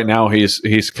obviously, right now he's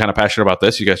kind of passionate about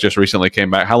this. You guys just recently came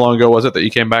back. How long ago was it that you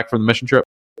came back from the mission trip?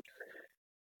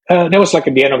 That was like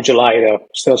at the end of July, though.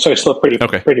 So it's still pretty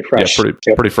fresh. Yeah,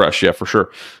 pretty fresh. Yeah, for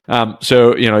sure.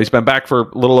 So he's been back for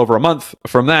a little over a month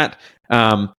from that.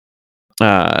 So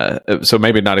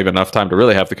maybe not even enough time to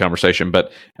really have the conversation,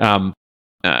 but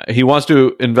he wants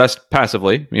to invest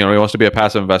passively. He wants to be a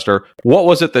passive investor. What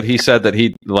was it that he said that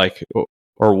he like,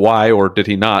 or why, or did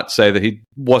he not say that he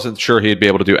wasn't sure he'd be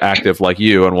able to do active like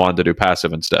you and wanted to do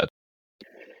passive instead?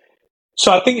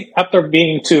 So I think after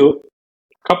being to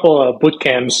a couple of boot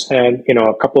camps and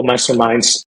a couple of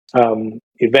masterminds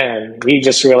event, we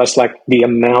just realized like the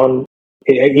amount.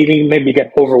 He maybe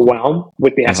get overwhelmed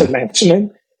with the asset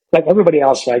management, like everybody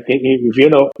else. Like if you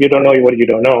don't know what you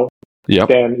don't know,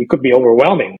 then it could be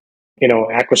overwhelming.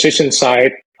 Acquisition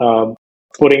side,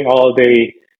 putting all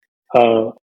the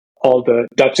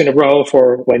ducks in a row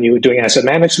for when you're doing asset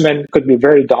management could be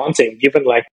very daunting. Given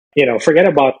like forget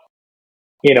about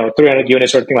 300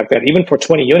 units or anything like that. Even for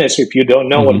 20 units, if you don't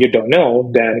know what you don't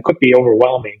know, then it could be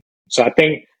overwhelming. So I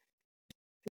think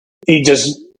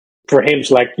for him,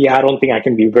 it's like, I don't think I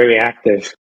can be very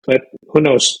active. But who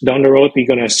knows? Down the road, we're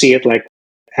going to see it like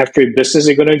every business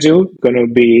you're going to do, going to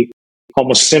be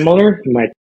almost similar. He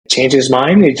might change his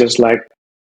mind. It's just like,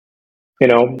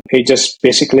 he just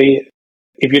basically,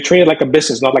 if you treat it like a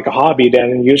business, not like a hobby,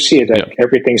 then you see that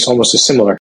everything's almost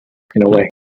similar in a way.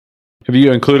 Have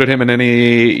you included him in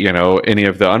any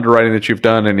of the underwriting that you've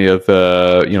done, any of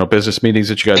the, business meetings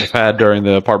that you guys have had during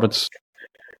the apartments?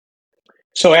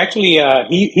 So actually,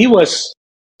 he was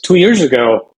 2 years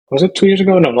ago. Was it 2 years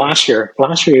ago? No, last year.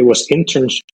 Last year he was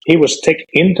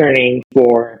interning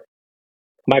for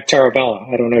Mike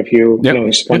Taravella. I don't know if you know,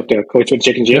 he's one of the coach with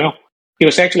Jake and Gino. He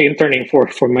was actually interning for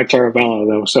Mike Taravella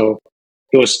though. So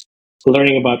he was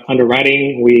learning about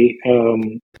underwriting.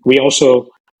 We also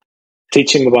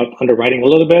teach him about underwriting a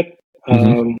little bit.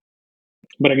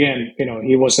 But again,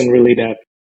 he wasn't really that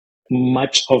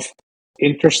much of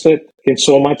interested in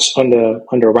so much on the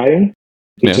underwriting.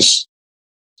 It's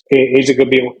going to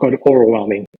be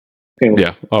overwhelming.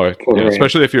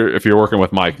 Especially if you're working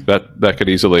with Mike, that could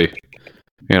easily,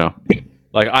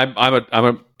 like I'm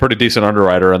a pretty decent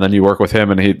underwriter, and then you work with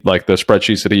him, and he like the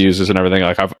spreadsheets that he uses and everything.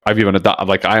 Like I've even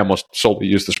I almost solely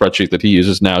use the spreadsheet that he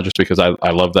uses now, just because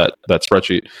I love that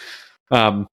spreadsheet.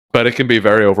 But it can be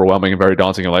very overwhelming and very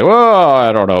daunting, and like, whoa,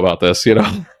 I don't know about this,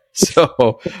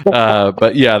 So,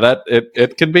 but yeah, that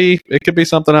it can be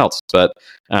something else. But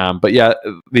yeah,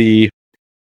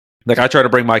 I try to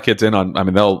bring my kids in on. I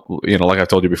mean, they'll like I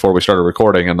told you before we started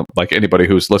recording, and like anybody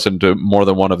who's listened to more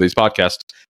than one of these podcasts,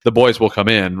 the boys will come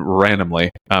in randomly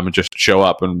and just show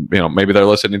up, and maybe they're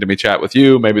listening to me chat with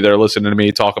you, maybe they're listening to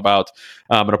me talk about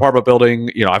an apartment building.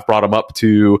 I've brought them up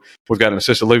to. We've got an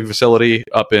assisted living facility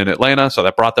up in Atlanta, so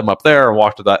that brought them up there and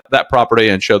walked to that property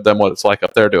and showed them what it's like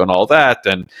up there doing all that.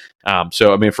 And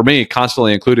so I mean, for me,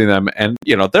 constantly including them, and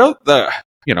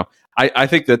I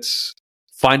think that's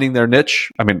finding their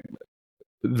niche. I mean,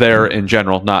 they're in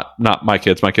general, not my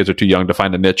kids. My kids are too young to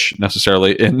find a niche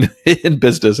necessarily in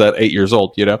business at 8 years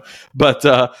old, But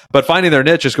finding their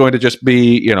niche is going to just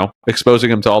be,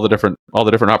 exposing them to all the different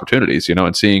opportunities,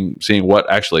 and seeing what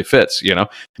actually fits.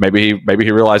 Maybe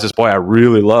he realizes, boy, I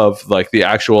really love like the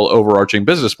actual overarching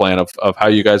business plan of how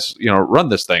you guys run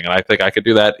this thing, and I think I could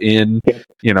do that in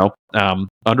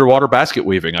underwater basket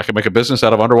weaving. I could make a business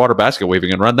out of underwater basket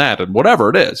weaving and run that, and whatever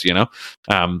it is,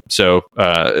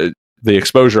 the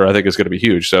exposure, I think, is going to be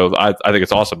huge. So I think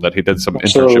it's awesome that he did some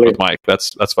internship with Mike.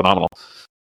 That's phenomenal.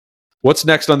 What's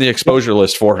next on the exposure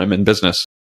list for him in business?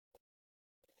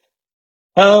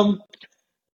 Well,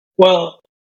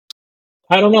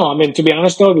 I don't know. I mean, to be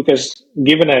honest though, because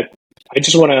given that I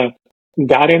just want to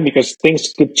got in because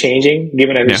things keep changing,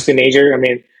 given that he's a teenager. I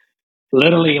mean,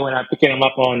 literally when I picked him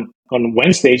up on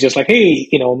Wednesday, just like, hey,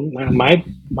 my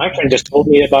friend just told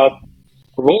me about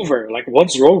Rover. Like,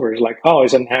 what's Rover? It's like, oh,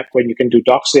 it's an app where you can do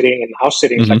dog sitting and house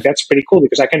sitting. Like, that's pretty cool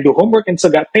because I can do homework and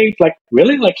still got paid. Like,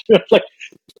 really? Like I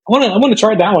want to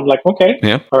try that one. Like, okay,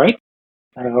 all right.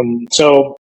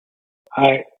 So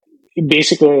I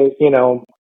basically,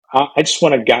 I just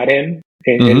want to get in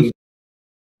and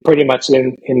pretty much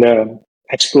in the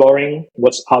exploring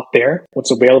what's out there,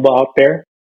 what's available out there,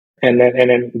 and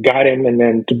then got him, and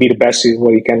then to be the best is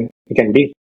what he can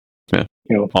be. Yeah,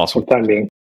 awesome. For the time being.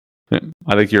 Yeah.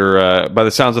 I think you're, by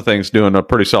the sounds of things, doing a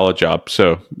pretty solid job.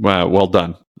 So, well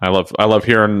done. I love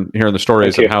hearing the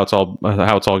stories and how it's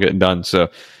all getting done. So,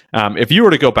 if you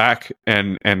were to go back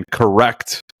and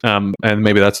correct, and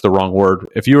maybe that's the wrong word,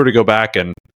 if you were to go back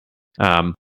and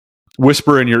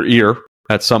whisper in your ear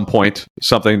at some point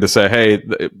something to say, hey,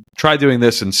 try doing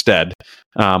this instead.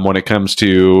 When it comes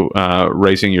to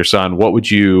raising your son, what would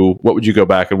you go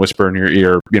back and whisper in your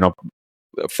ear,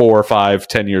 4, 5,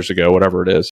 10 years ago, whatever it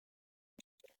is?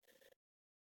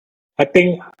 I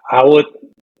think I would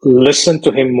listen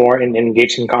to him more and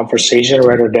engage in conversation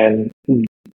rather than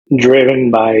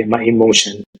driven by my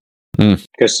emotion.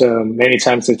 Because many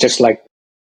times it's just like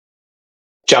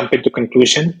jump into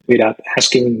conclusion without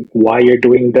asking why you're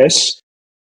doing this,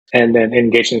 and then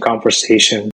engage in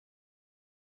conversation.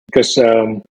 Because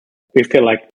we feel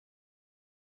like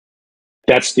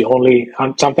that's the only.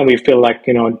 Sometimes we feel like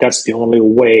that's the only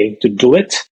way to do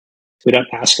it without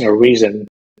asking a reason.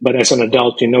 But as an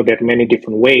adult, there are many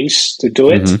different ways to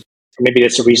do it. Mm-hmm. Maybe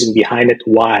that's the reason behind it.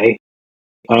 Why?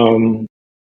 A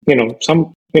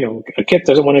kid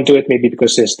doesn't want to do it. Maybe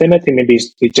because he's timid. And maybe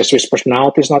it's just his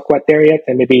personality is not quite there yet,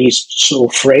 and maybe he's so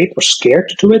afraid or scared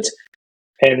to do it.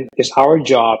 And it's our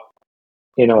job,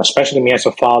 especially me as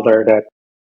a father, that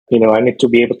I need to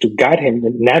be able to guide him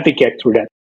and navigate through that,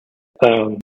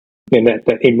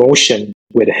 that emotion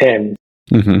with him,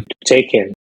 mm-hmm. to take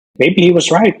in. Maybe he was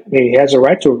right. Maybe he has a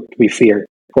right to be feared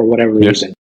for whatever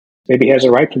reason. Maybe he has a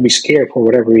right to be scared for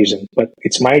whatever reason. But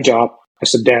it's my job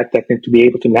as a dad that need to be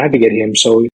able to navigate him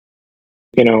so,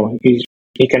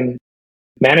 he can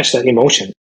manage that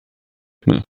emotion.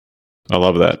 I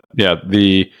love that. Yeah,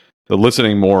 the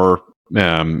listening more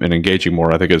and engaging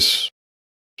more, I think, is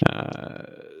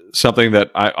something that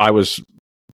I was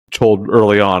told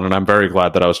early on, and I'm very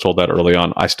glad that I was told that early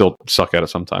on. I still suck at it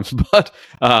sometimes, but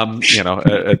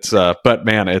it's but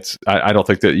man, I don't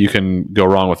think that you can go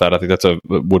wrong with that. I think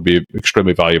would be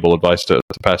extremely valuable advice to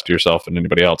pass to yourself and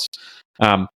anybody else.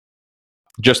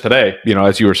 Just today,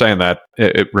 as you were saying that,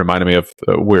 it reminded me of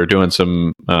we were doing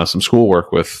some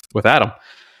schoolwork with Adam,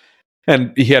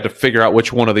 and he had to figure out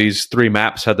which one of these 3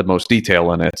 maps had the most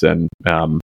detail in it, and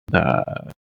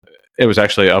it was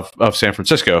actually of San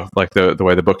Francisco, like the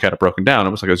way the book had it broken down. It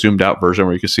was like a zoomed out version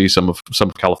where you could see some of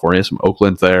California, some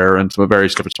Oakland there, and some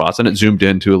various different spots. And it zoomed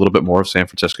into a little bit more of San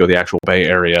Francisco, the actual Bay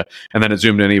Area, and then it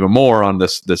zoomed in even more on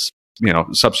this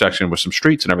subsection with some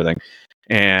streets and everything.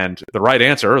 And the right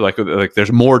answer, like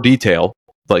there's more detail,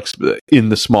 like in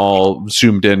the small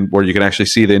zoomed in where you can actually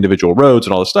see the individual roads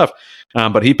and all this stuff.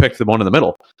 But he picked the one in the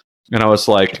middle, and I was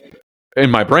like,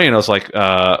 in my brain, I was like,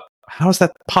 how is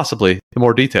that possibly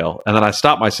more detail? And then I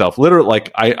stopped myself. Literally, like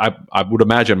I would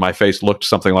imagine my face looked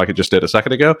something like it just did a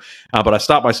second ago. But I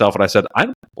stopped myself and I said,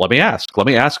 let me ask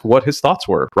what his thoughts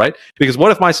were, right? Because what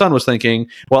if my son was thinking,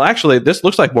 well, actually, this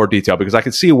looks like more detail because I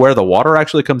can see where the water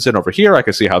actually comes in over here. I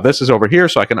can see how this is over here,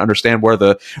 so I can understand where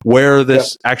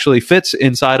this actually fits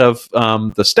inside of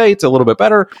the state a little bit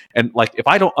better. And like, if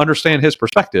I don't understand his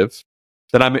perspective,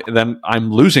 then I'm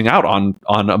losing out on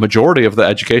a majority of the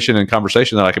education and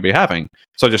conversation that I could be having.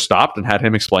 So I just stopped and had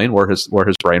him explain where his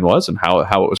brain was and how it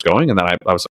was going. And then I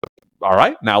was like, all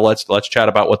right, now let's chat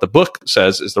about what the book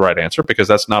says is the right answer, because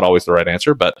that's not always the right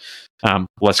answer. But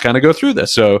let's kind of go through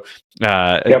this. So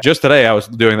just today I was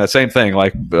doing that same thing,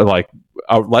 like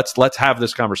let's have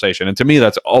this conversation. And to me,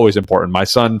 that's always important. My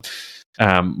sons,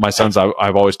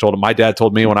 I've always told him. My dad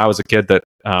told me when I was a kid that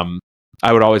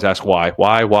I would always ask why,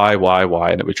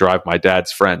 and it would drive my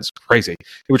dad's friends crazy.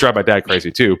 It would drive my dad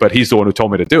crazy too, but he's the one who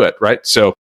told me to do it, right?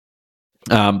 So,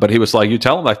 but he was like, you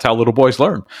tell them, that's how little boys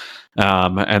learn.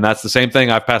 And that's the same thing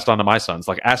I've passed on to my sons.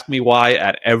 Like, ask me why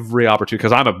at every opportunity,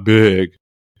 because I'm a big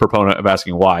proponent of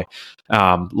asking why.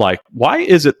 Like, why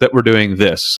is it that we're doing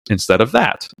this instead of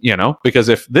that? Because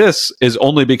if this is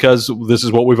only because this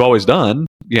is what we've always done,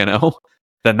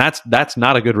 then that's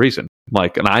not a good reason.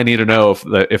 Like, and I need to know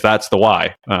if that's the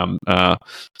why.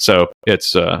 So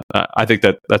it's I think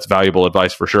that's valuable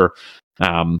advice for sure.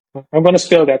 I'm going to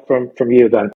steal that from you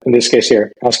then. In this case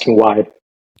here, asking why.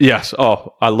 Yes.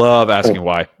 Oh, I love asking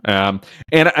why. And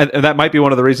that might be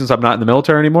one of the reasons I'm not in the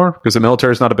military anymore, because the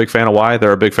military is not a big fan of why.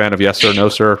 They're a big fan of yes sir, no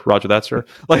sir, roger that sir.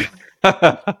 Like,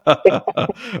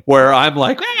 where I'm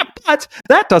like, but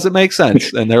that doesn't make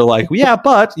sense, and they're like, yeah,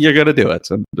 but you're gonna do it,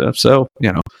 and so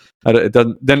it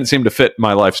didn't seem to fit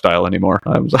my lifestyle anymore.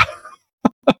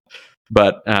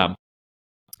 But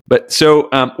so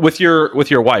with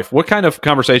your wife, what kind of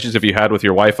conversations have you had with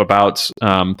your wife about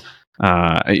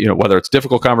whether it's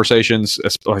difficult conversations,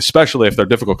 especially if they're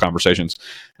difficult conversations,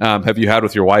 have you had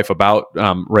with your wife about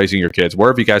raising your kids?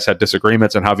 Where have you guys had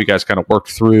disagreements, and how have you guys kind of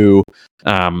worked through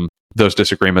those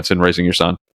disagreements in raising your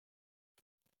son?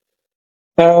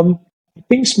 I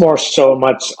think it's more so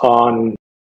much on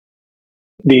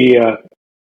the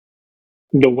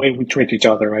way we treat each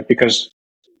other, right? Because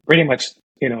pretty much,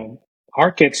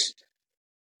 our kids,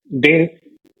 they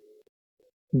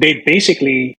they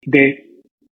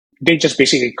just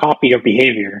basically copy your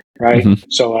behavior, right? Mm-hmm.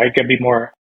 So I can be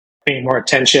paying more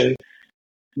attention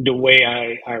the way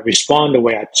I respond, the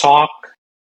way I talk,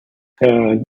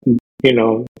 to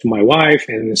my wife,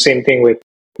 and the same thing with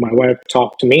my wife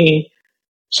talk to me.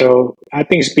 So I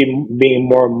think it's being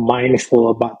more mindful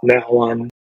about that one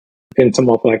in terms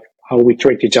of like how we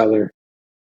treat each other.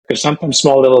 Because sometimes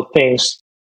small little things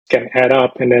can add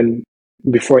up, and then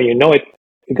before you know it,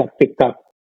 it got picked up,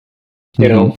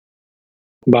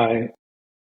 by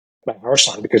our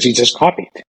son because he just copied.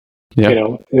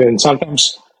 Yeah. And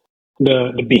sometimes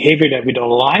the behavior that we don't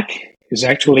like is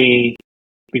actually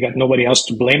we got nobody else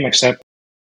to blame except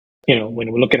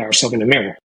when we look at ourselves in the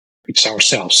mirror, it's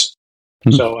ourselves.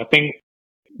 Mm-hmm. So I think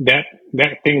that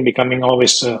thing becoming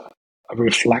always a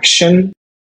reflection,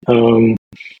 and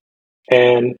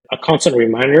a constant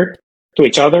reminder to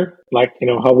each other, like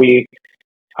how we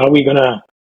gonna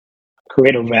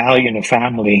create a value in a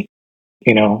family,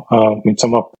 in terms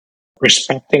of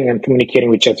respecting and communicating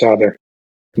with each other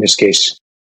in this case.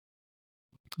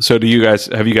 So have you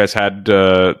guys had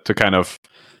to kind of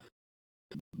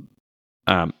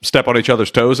step on each other's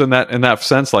toes in that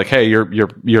sense? Like, hey,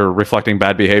 you're reflecting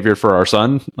bad behavior for our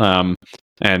son,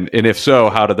 and if so,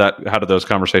 how did those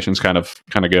conversations kind of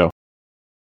go?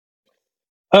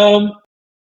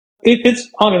 It's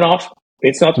on and off.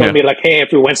 It's not going to be like, hey,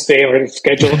 every Wednesday or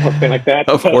schedule or something like that.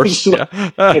 Of course, yeah.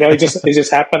 It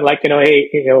just happened. Like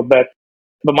hey, but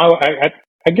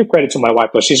I give credit to my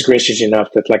wife, but she's gracious enough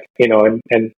that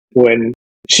and when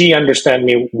she understands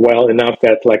me well enough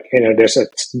that there's a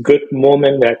good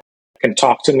moment that can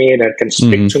talk to me, that can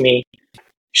speak to me,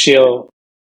 she'll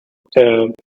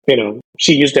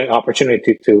she used that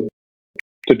opportunity to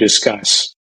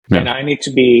discuss, and I need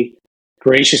to be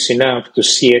gracious enough to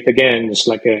see it again. It's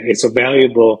like it's a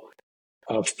valuable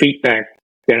feedback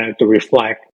that I have to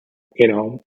reflect.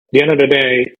 The end of the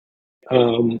day,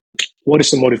 what is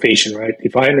the motivation, right?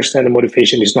 If I understand the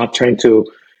motivation is not trying to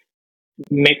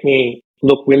make me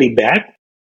look really bad,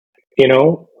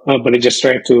 but it's just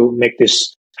trying to make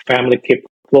this family keep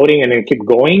floating and then keep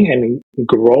going and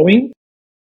growing,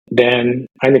 then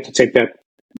I need to take that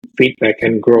feedback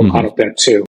and grow out of that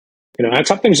too. And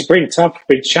sometimes it's pretty tough,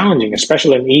 pretty challenging,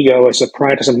 especially an ego, as a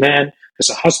pride, as a man,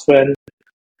 as a husband,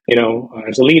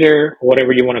 as a leader,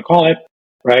 whatever you want to call it,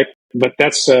 right? But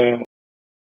that's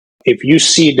if you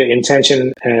see the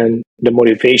intention and the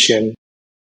motivation,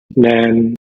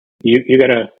 then you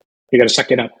gotta suck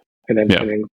it up and then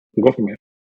go from it.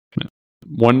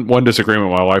 One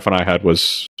disagreement my wife and I had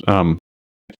was it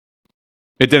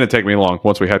didn't take me long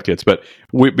once we had kids, but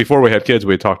before we had kids,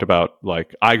 we talked about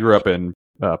like I grew up in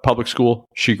public school,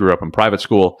 she grew up in private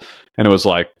school, and it was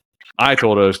like I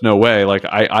told her there's no way. Like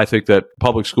I think that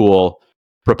public school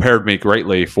prepared me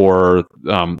greatly for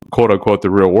quote unquote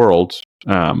the real world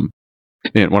when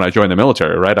I joined the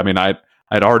military. Right? I mean, I'd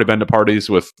already been to parties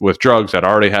with drugs. I'd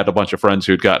already had a bunch of friends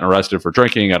who'd gotten arrested for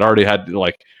drinking. I'd already had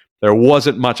there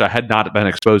wasn't much I had not been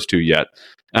exposed to yet.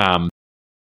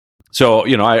 So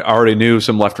I already knew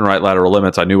some left and right lateral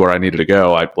limits. I knew where I needed to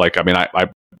go.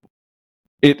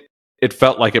 It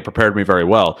felt like it prepared me very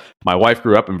well. My wife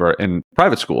grew up in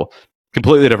private school,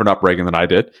 completely different upbringing than I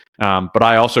did. But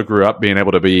I also grew up being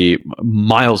able to be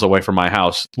miles away from my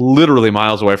house, literally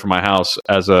miles away from my house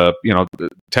as a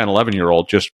 10, 11-year-old,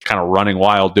 just kind of running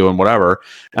wild, doing whatever.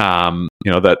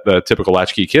 That the typical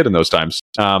latchkey kid in those times.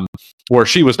 Where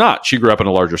she was not. She grew up in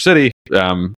a larger city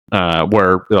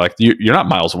where like you're not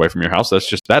miles away from your house.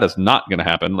 That is not going to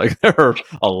happen. Like there are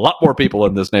a lot more people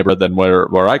in this neighborhood than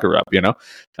where I grew up.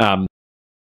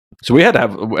 So we had to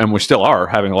have, and we still are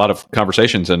having a lot of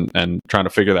conversations and trying to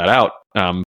figure that out.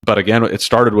 But again, it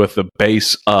started with the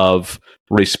base of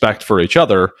respect for each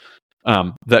other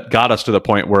that got us to the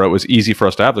point where it was easy for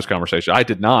us to have this conversation. I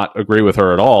did not agree with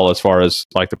her at all as far as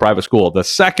like the private school. The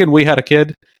second we had a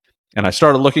kid and I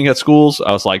started looking at schools,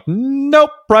 I was like, nope,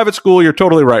 private school, you're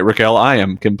totally right, Raquel. I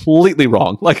am completely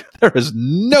wrong. Like, there is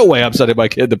no way I'm sending my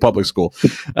kid to public school.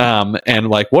 And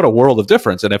like, what a world of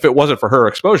difference. And if it wasn't for her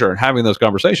exposure and having those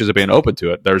conversations and being open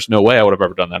to it, there's no way I would have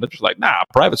ever done that. It's just like, nah,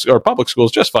 private or public school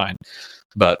is just fine.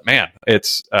 But man,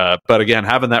 it's, but again,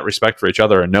 having that respect for each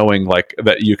other and knowing like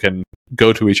that you can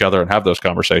go to each other and have those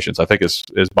conversations, I think is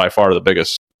by far the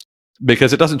biggest,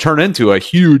 because it doesn't turn into a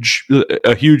huge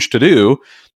to do.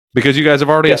 Because you guys have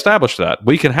already established that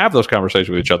we can have those conversations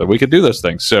with each other, we can do those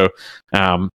things. So,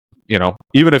 even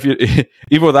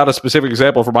without a specific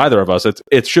example from either of us,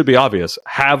 it should be obvious.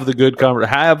 Have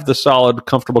the solid,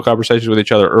 comfortable conversations with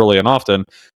each other early and often,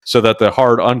 so that the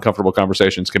hard, uncomfortable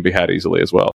conversations can be had easily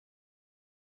as well.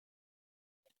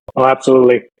 Oh,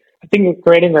 absolutely. I think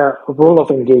creating a rule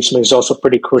of engagement is also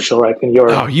pretty crucial, right? In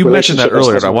your you mentioned that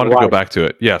earlier, and I wanted to go wife. back to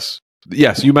it. Yes,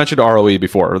 you mentioned ROE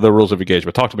before, the rules of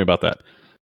engagement. Talk to me about that.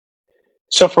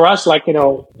 So for us, like,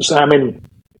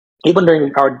 even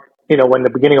during our, when the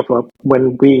beginning of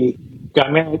when we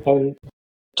got married and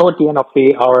toward the end of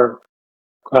our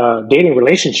dating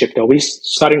relationship, though, we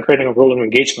started creating a rule of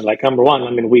engagement. Like, number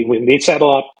one, we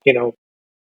settle up,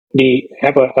 we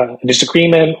have a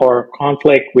disagreement or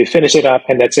conflict, we finish it up,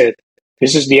 and that's it.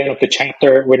 This is the end of the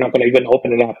chapter. We're not going to even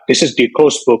open it up. This is the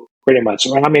closed book, pretty much.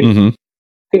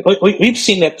 We've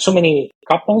seen that so many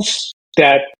couples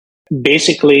that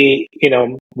basically,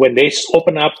 when they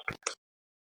open up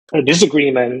a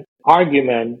disagreement,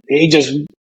 argument, they just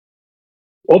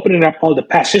opening up all the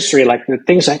past history, like the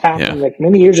things that happened like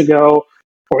many years ago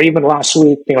or even last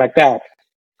week, thing like that.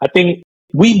 I think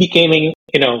we becoming,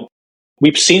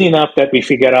 we've seen enough that we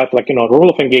figured out, like, rule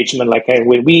of engagement, like, hey,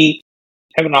 when we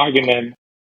have an argument,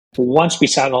 once we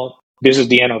settle, this is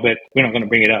the end of it. We're not going to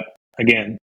bring it up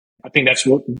again. I think that's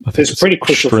pretty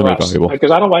crucial for us.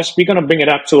 Because otherwise, we're going to bring it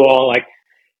up to all, like,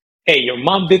 hey, your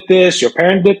mom did this, your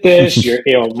parent did this,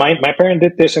 my parent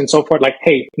did this, and so forth. Like,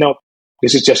 hey, no,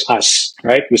 this is just us,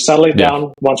 right? We settle it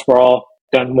down once we're all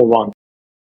done, move on.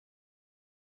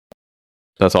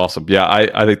 That's awesome. Yeah,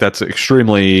 I think that's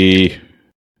extremely,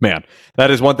 man, that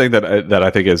is one thing that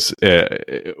I think is,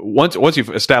 once you've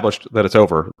established that it's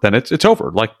over, then it's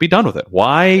over. Like, be done with it.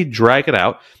 Why drag it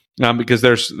out? Because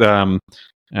there's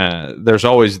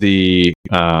always the,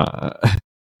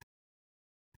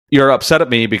 you're upset at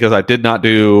me because I did not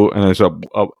do, and there's a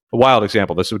wild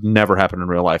example, this would never happen in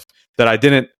real life, that I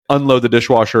didn't unload the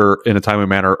dishwasher in a timely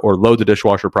manner or load the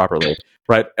dishwasher properly,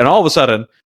 right? And all of a sudden,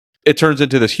 it turns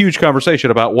into this huge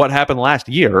conversation about what happened last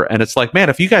year. And it's like, man,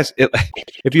 if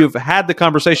you've had the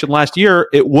conversation last year,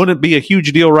 it wouldn't be a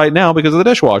huge deal right now because of the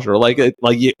dishwasher.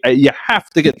 You have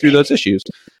to get through those issues.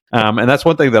 And that's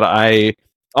one thing that I,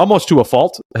 almost to a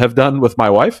fault, have done with my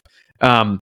wife,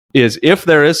 is if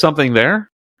there is something there,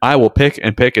 I will pick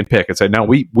and say, no,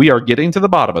 we are getting to the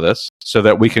bottom of this so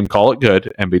that we can call it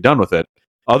good and be done with it.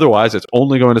 Otherwise, it's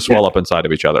only going to swell up inside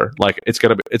of each other. Like, it's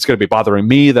gonna be bothering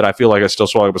me that I feel like I still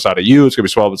swell up inside of you. It's gonna be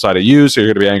swelled up inside of you, so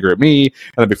you're gonna be angry at me.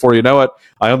 And then before you know it,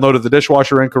 I unloaded the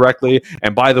dishwasher incorrectly.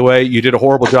 And by the way, you did a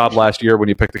horrible job last year when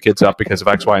you picked the kids up because of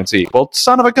X, Y, and Z. Well,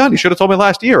 son of a gun, you should have told me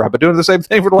last year. I've been doing the same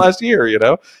thing for the last year,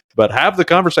 But have the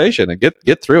conversation and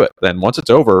get through it. Then once it's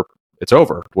over, it's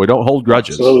over. We don't hold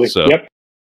grudges. Absolutely. So,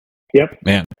 Yep.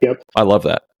 Man. Yep. I love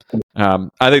that.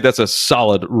 I think that's a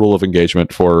solid rule of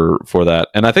engagement for that.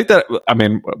 And I think that,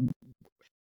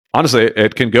 honestly,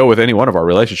 it can go with any one of our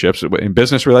relationships, in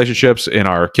business relationships, in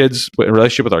our kids, in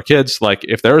relationship with our kids. Like,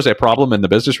 if there is a problem in the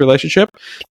business relationship,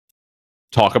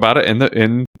 talk about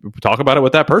it talk about it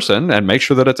with that person and make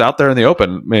sure that it's out there in the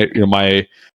open.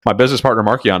 My business partner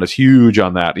Markion is huge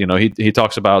on that. He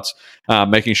talks about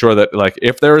making sure that, like,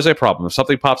 if there is a problem, if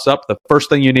something pops up, the first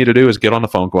thing you need to do is get on a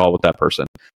phone call with that person.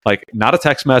 Like, not a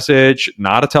text message,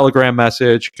 not a Telegram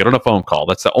message, get on a phone call.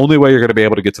 That's the only way you're going to be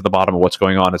able to get to the bottom of what's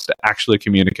going on, is to actually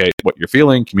communicate what you're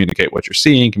feeling, communicate what you're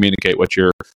seeing, communicate what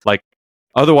you're like.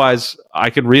 Otherwise, I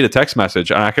can read a text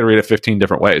message and I can read it 15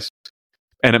 different ways.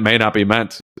 And it may not be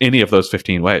meant any of those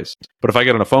 15 ways. But if I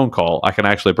get on a phone call, I can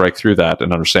actually break through that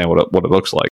and understand what it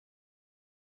looks like.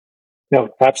 No,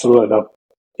 absolutely. No.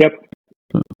 Yep.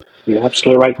 You're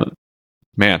absolutely right.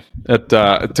 Man,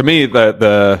 to me,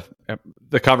 the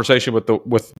conversation with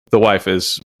the wife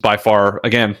is by far,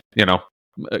 again,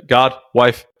 God,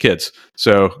 wife, kids.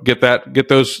 So get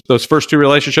those first two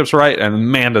relationships right,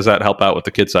 and man, does that help out with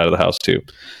the kid side of the house too.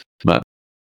 But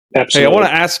absolutely. Hey, I want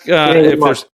to ask if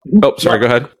there's. Oh, sorry. Go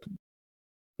ahead.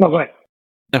 No, go ahead.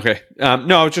 Okay.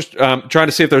 No, I was just trying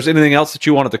to see if there's anything else that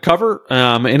you wanted to cover.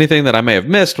 Anything that I may have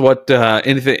missed. What?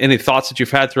 Any thoughts that you've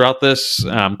had throughout this?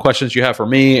 Questions you have for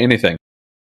me? Anything?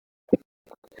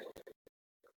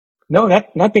 No,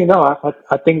 nothing. No,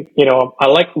 I think I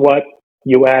like what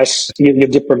you asked. You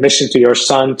give permission to your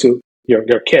son, to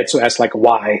your kids, to ask, like,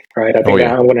 why, right? I think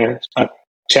I'm going to start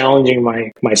challenging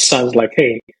my sons, like,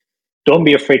 hey, don't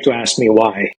be afraid to ask me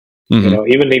why. Mm-hmm.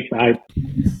 Even if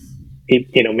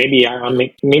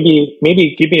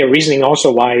maybe give me a reasoning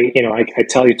also why I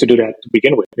tell you to do that to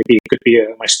begin with. Maybe it could be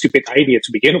my stupid idea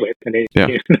to begin with, and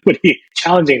nobody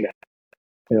challenging that.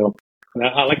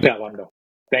 I like that one though.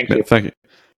 Thank you. Thank you.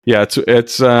 Yeah,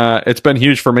 it's been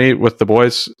huge for me with the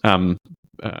boys. And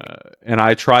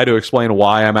I try to explain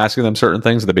why I'm asking them certain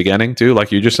things at the beginning too,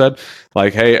 like you just said,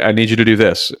 like, hey, I need you to do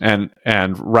this, and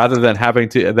rather than having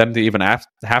them to even have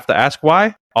to ask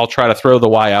why, I'll try to throw the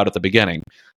why out at the beginning,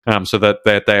 so that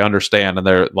they understand, and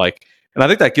they're like, and I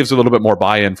think that gives a little bit more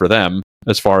buy-in for them,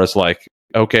 as far as like,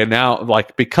 okay, now,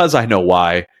 like, because I know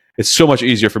why, it's so much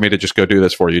easier for me to just go do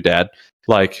this for you, Dad.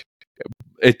 Like,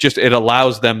 it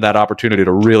allows them that opportunity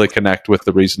to really connect with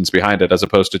the reasons behind it, as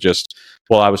opposed to just,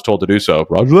 well, I was told to do so,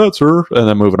 roger that, sir, and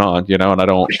then moving on, and I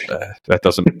don't, that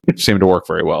doesn't seem to work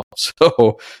very well.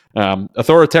 So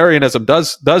authoritarianism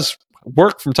does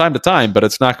work from time to time, but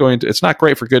it's not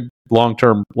great for good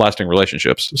long-term lasting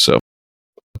relationships. So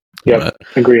yeah,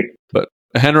 agreed. But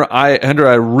Hendra,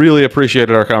 I really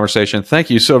appreciated our conversation. Thank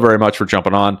you so very much for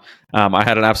jumping on. I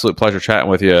had an absolute pleasure chatting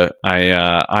with you.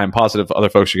 I'm positive other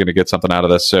folks are going to get something out of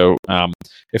this. So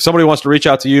if somebody wants to reach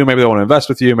out to you, maybe they want to invest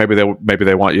with you, maybe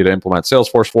they want you to implement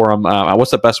Salesforce for them,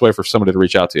 what's the best way for somebody to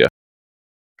reach out to you?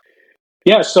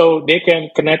 Yeah, so they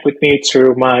can connect with me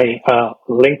through my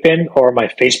LinkedIn or my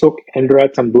Facebook, Hendra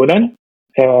Tambunan.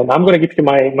 And I'm going to give you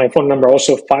my phone number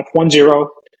also,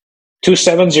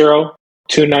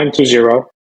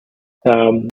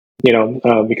 510-270-2920.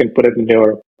 We can put it in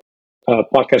your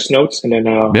podcast notes, and then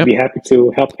I'll be happy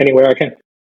to help anywhere I can.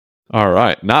 All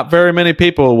right. Not very many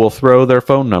people will throw their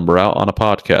phone number out on a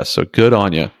podcast, so good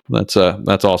on you. That's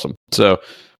awesome. So,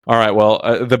 all right. Well,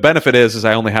 the benefit is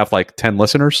I only have like 10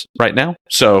 listeners right now,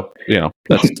 so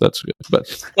that's good. But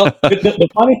the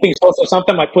funny thing is also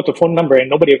sometimes I put the phone number and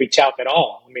nobody reach out at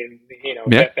all. I mean,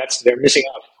 they're missing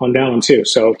out on that one too.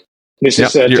 So this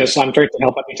is just I'm trying to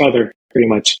help out each other pretty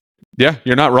much. Yeah,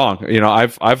 you're not wrong.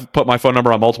 I've put my phone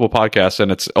number on multiple podcasts, and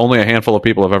it's only a handful of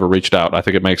people have ever reached out. I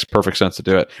think it makes perfect sense to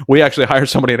do it. We actually hired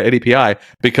somebody at ADPI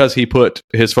because he put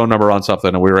his phone number on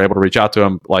something, and we were able to reach out to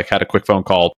him. Like, had a quick phone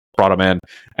call, brought him in,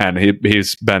 and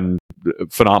he's been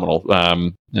phenomenal.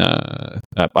 I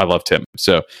loved him.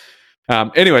 So,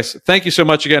 anyways, thank you so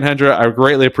much again, Hendra. I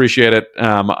greatly appreciate it.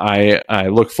 I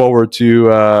look forward to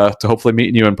hopefully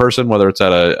meeting you in person, whether it's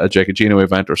at a Jake and Gino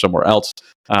event or somewhere else.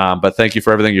 But thank you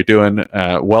for everything you're doing.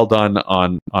 Well done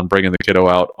on bringing the kiddo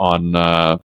out on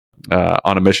a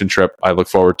mission trip. I look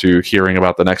forward to hearing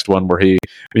about the next one where he,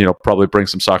 probably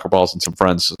brings some soccer balls and some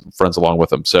friends along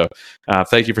with him. So,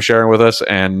 thank you for sharing with us,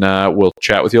 and we'll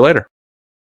chat with you later.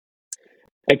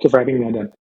 Thank you for having me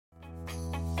on.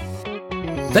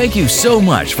 Thank you so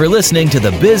much for listening to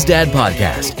the Biz Dad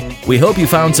Podcast. We hope you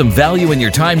found some value in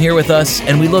your time here with us,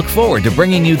 and we look forward to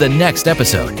bringing you the next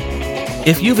episode.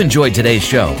 If you've enjoyed today's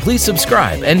show, please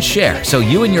subscribe and share so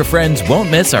you and your friends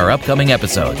won't miss our upcoming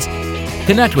episodes.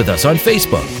 Connect with us on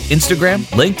Facebook, Instagram,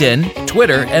 LinkedIn,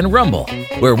 Twitter, and Rumble,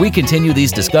 where we continue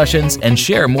these discussions and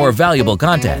share more valuable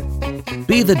content.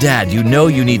 Be the dad you know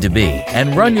you need to be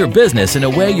and run your business in a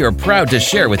way you're proud to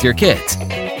share with your kids.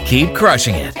 Keep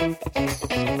crushing it.